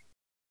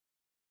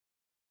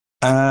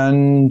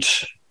 And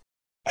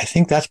I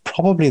think that's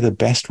probably the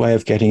best way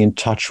of getting in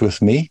touch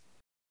with me.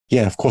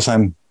 Yeah, of course,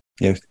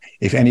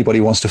 if anybody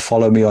wants to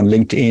follow me on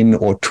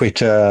LinkedIn or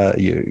Twitter,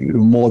 you're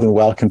more than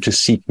welcome to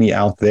seek me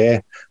out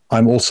there.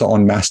 I'm also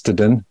on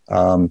Mastodon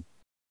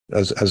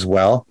as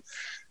well.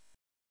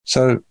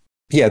 So,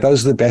 yeah,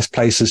 those are the best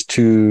places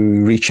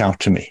to reach out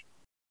to me.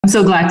 I'm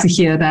so glad to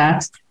hear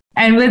that.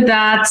 And with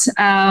that,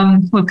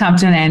 we've come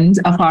to an end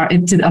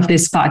of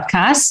this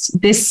podcast.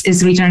 This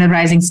is Regenerative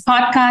Rising's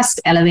podcast,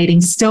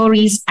 Elevating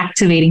Stories,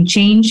 Activating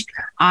Change.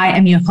 I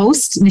am your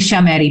host,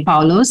 Nisha Mary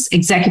Poulose,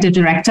 Executive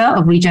Director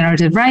of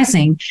Regenerative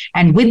Rising.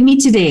 And with me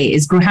today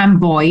is Graham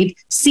Boyd,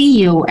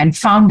 CEO and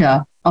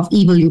founder of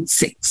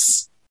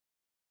Evolutesix.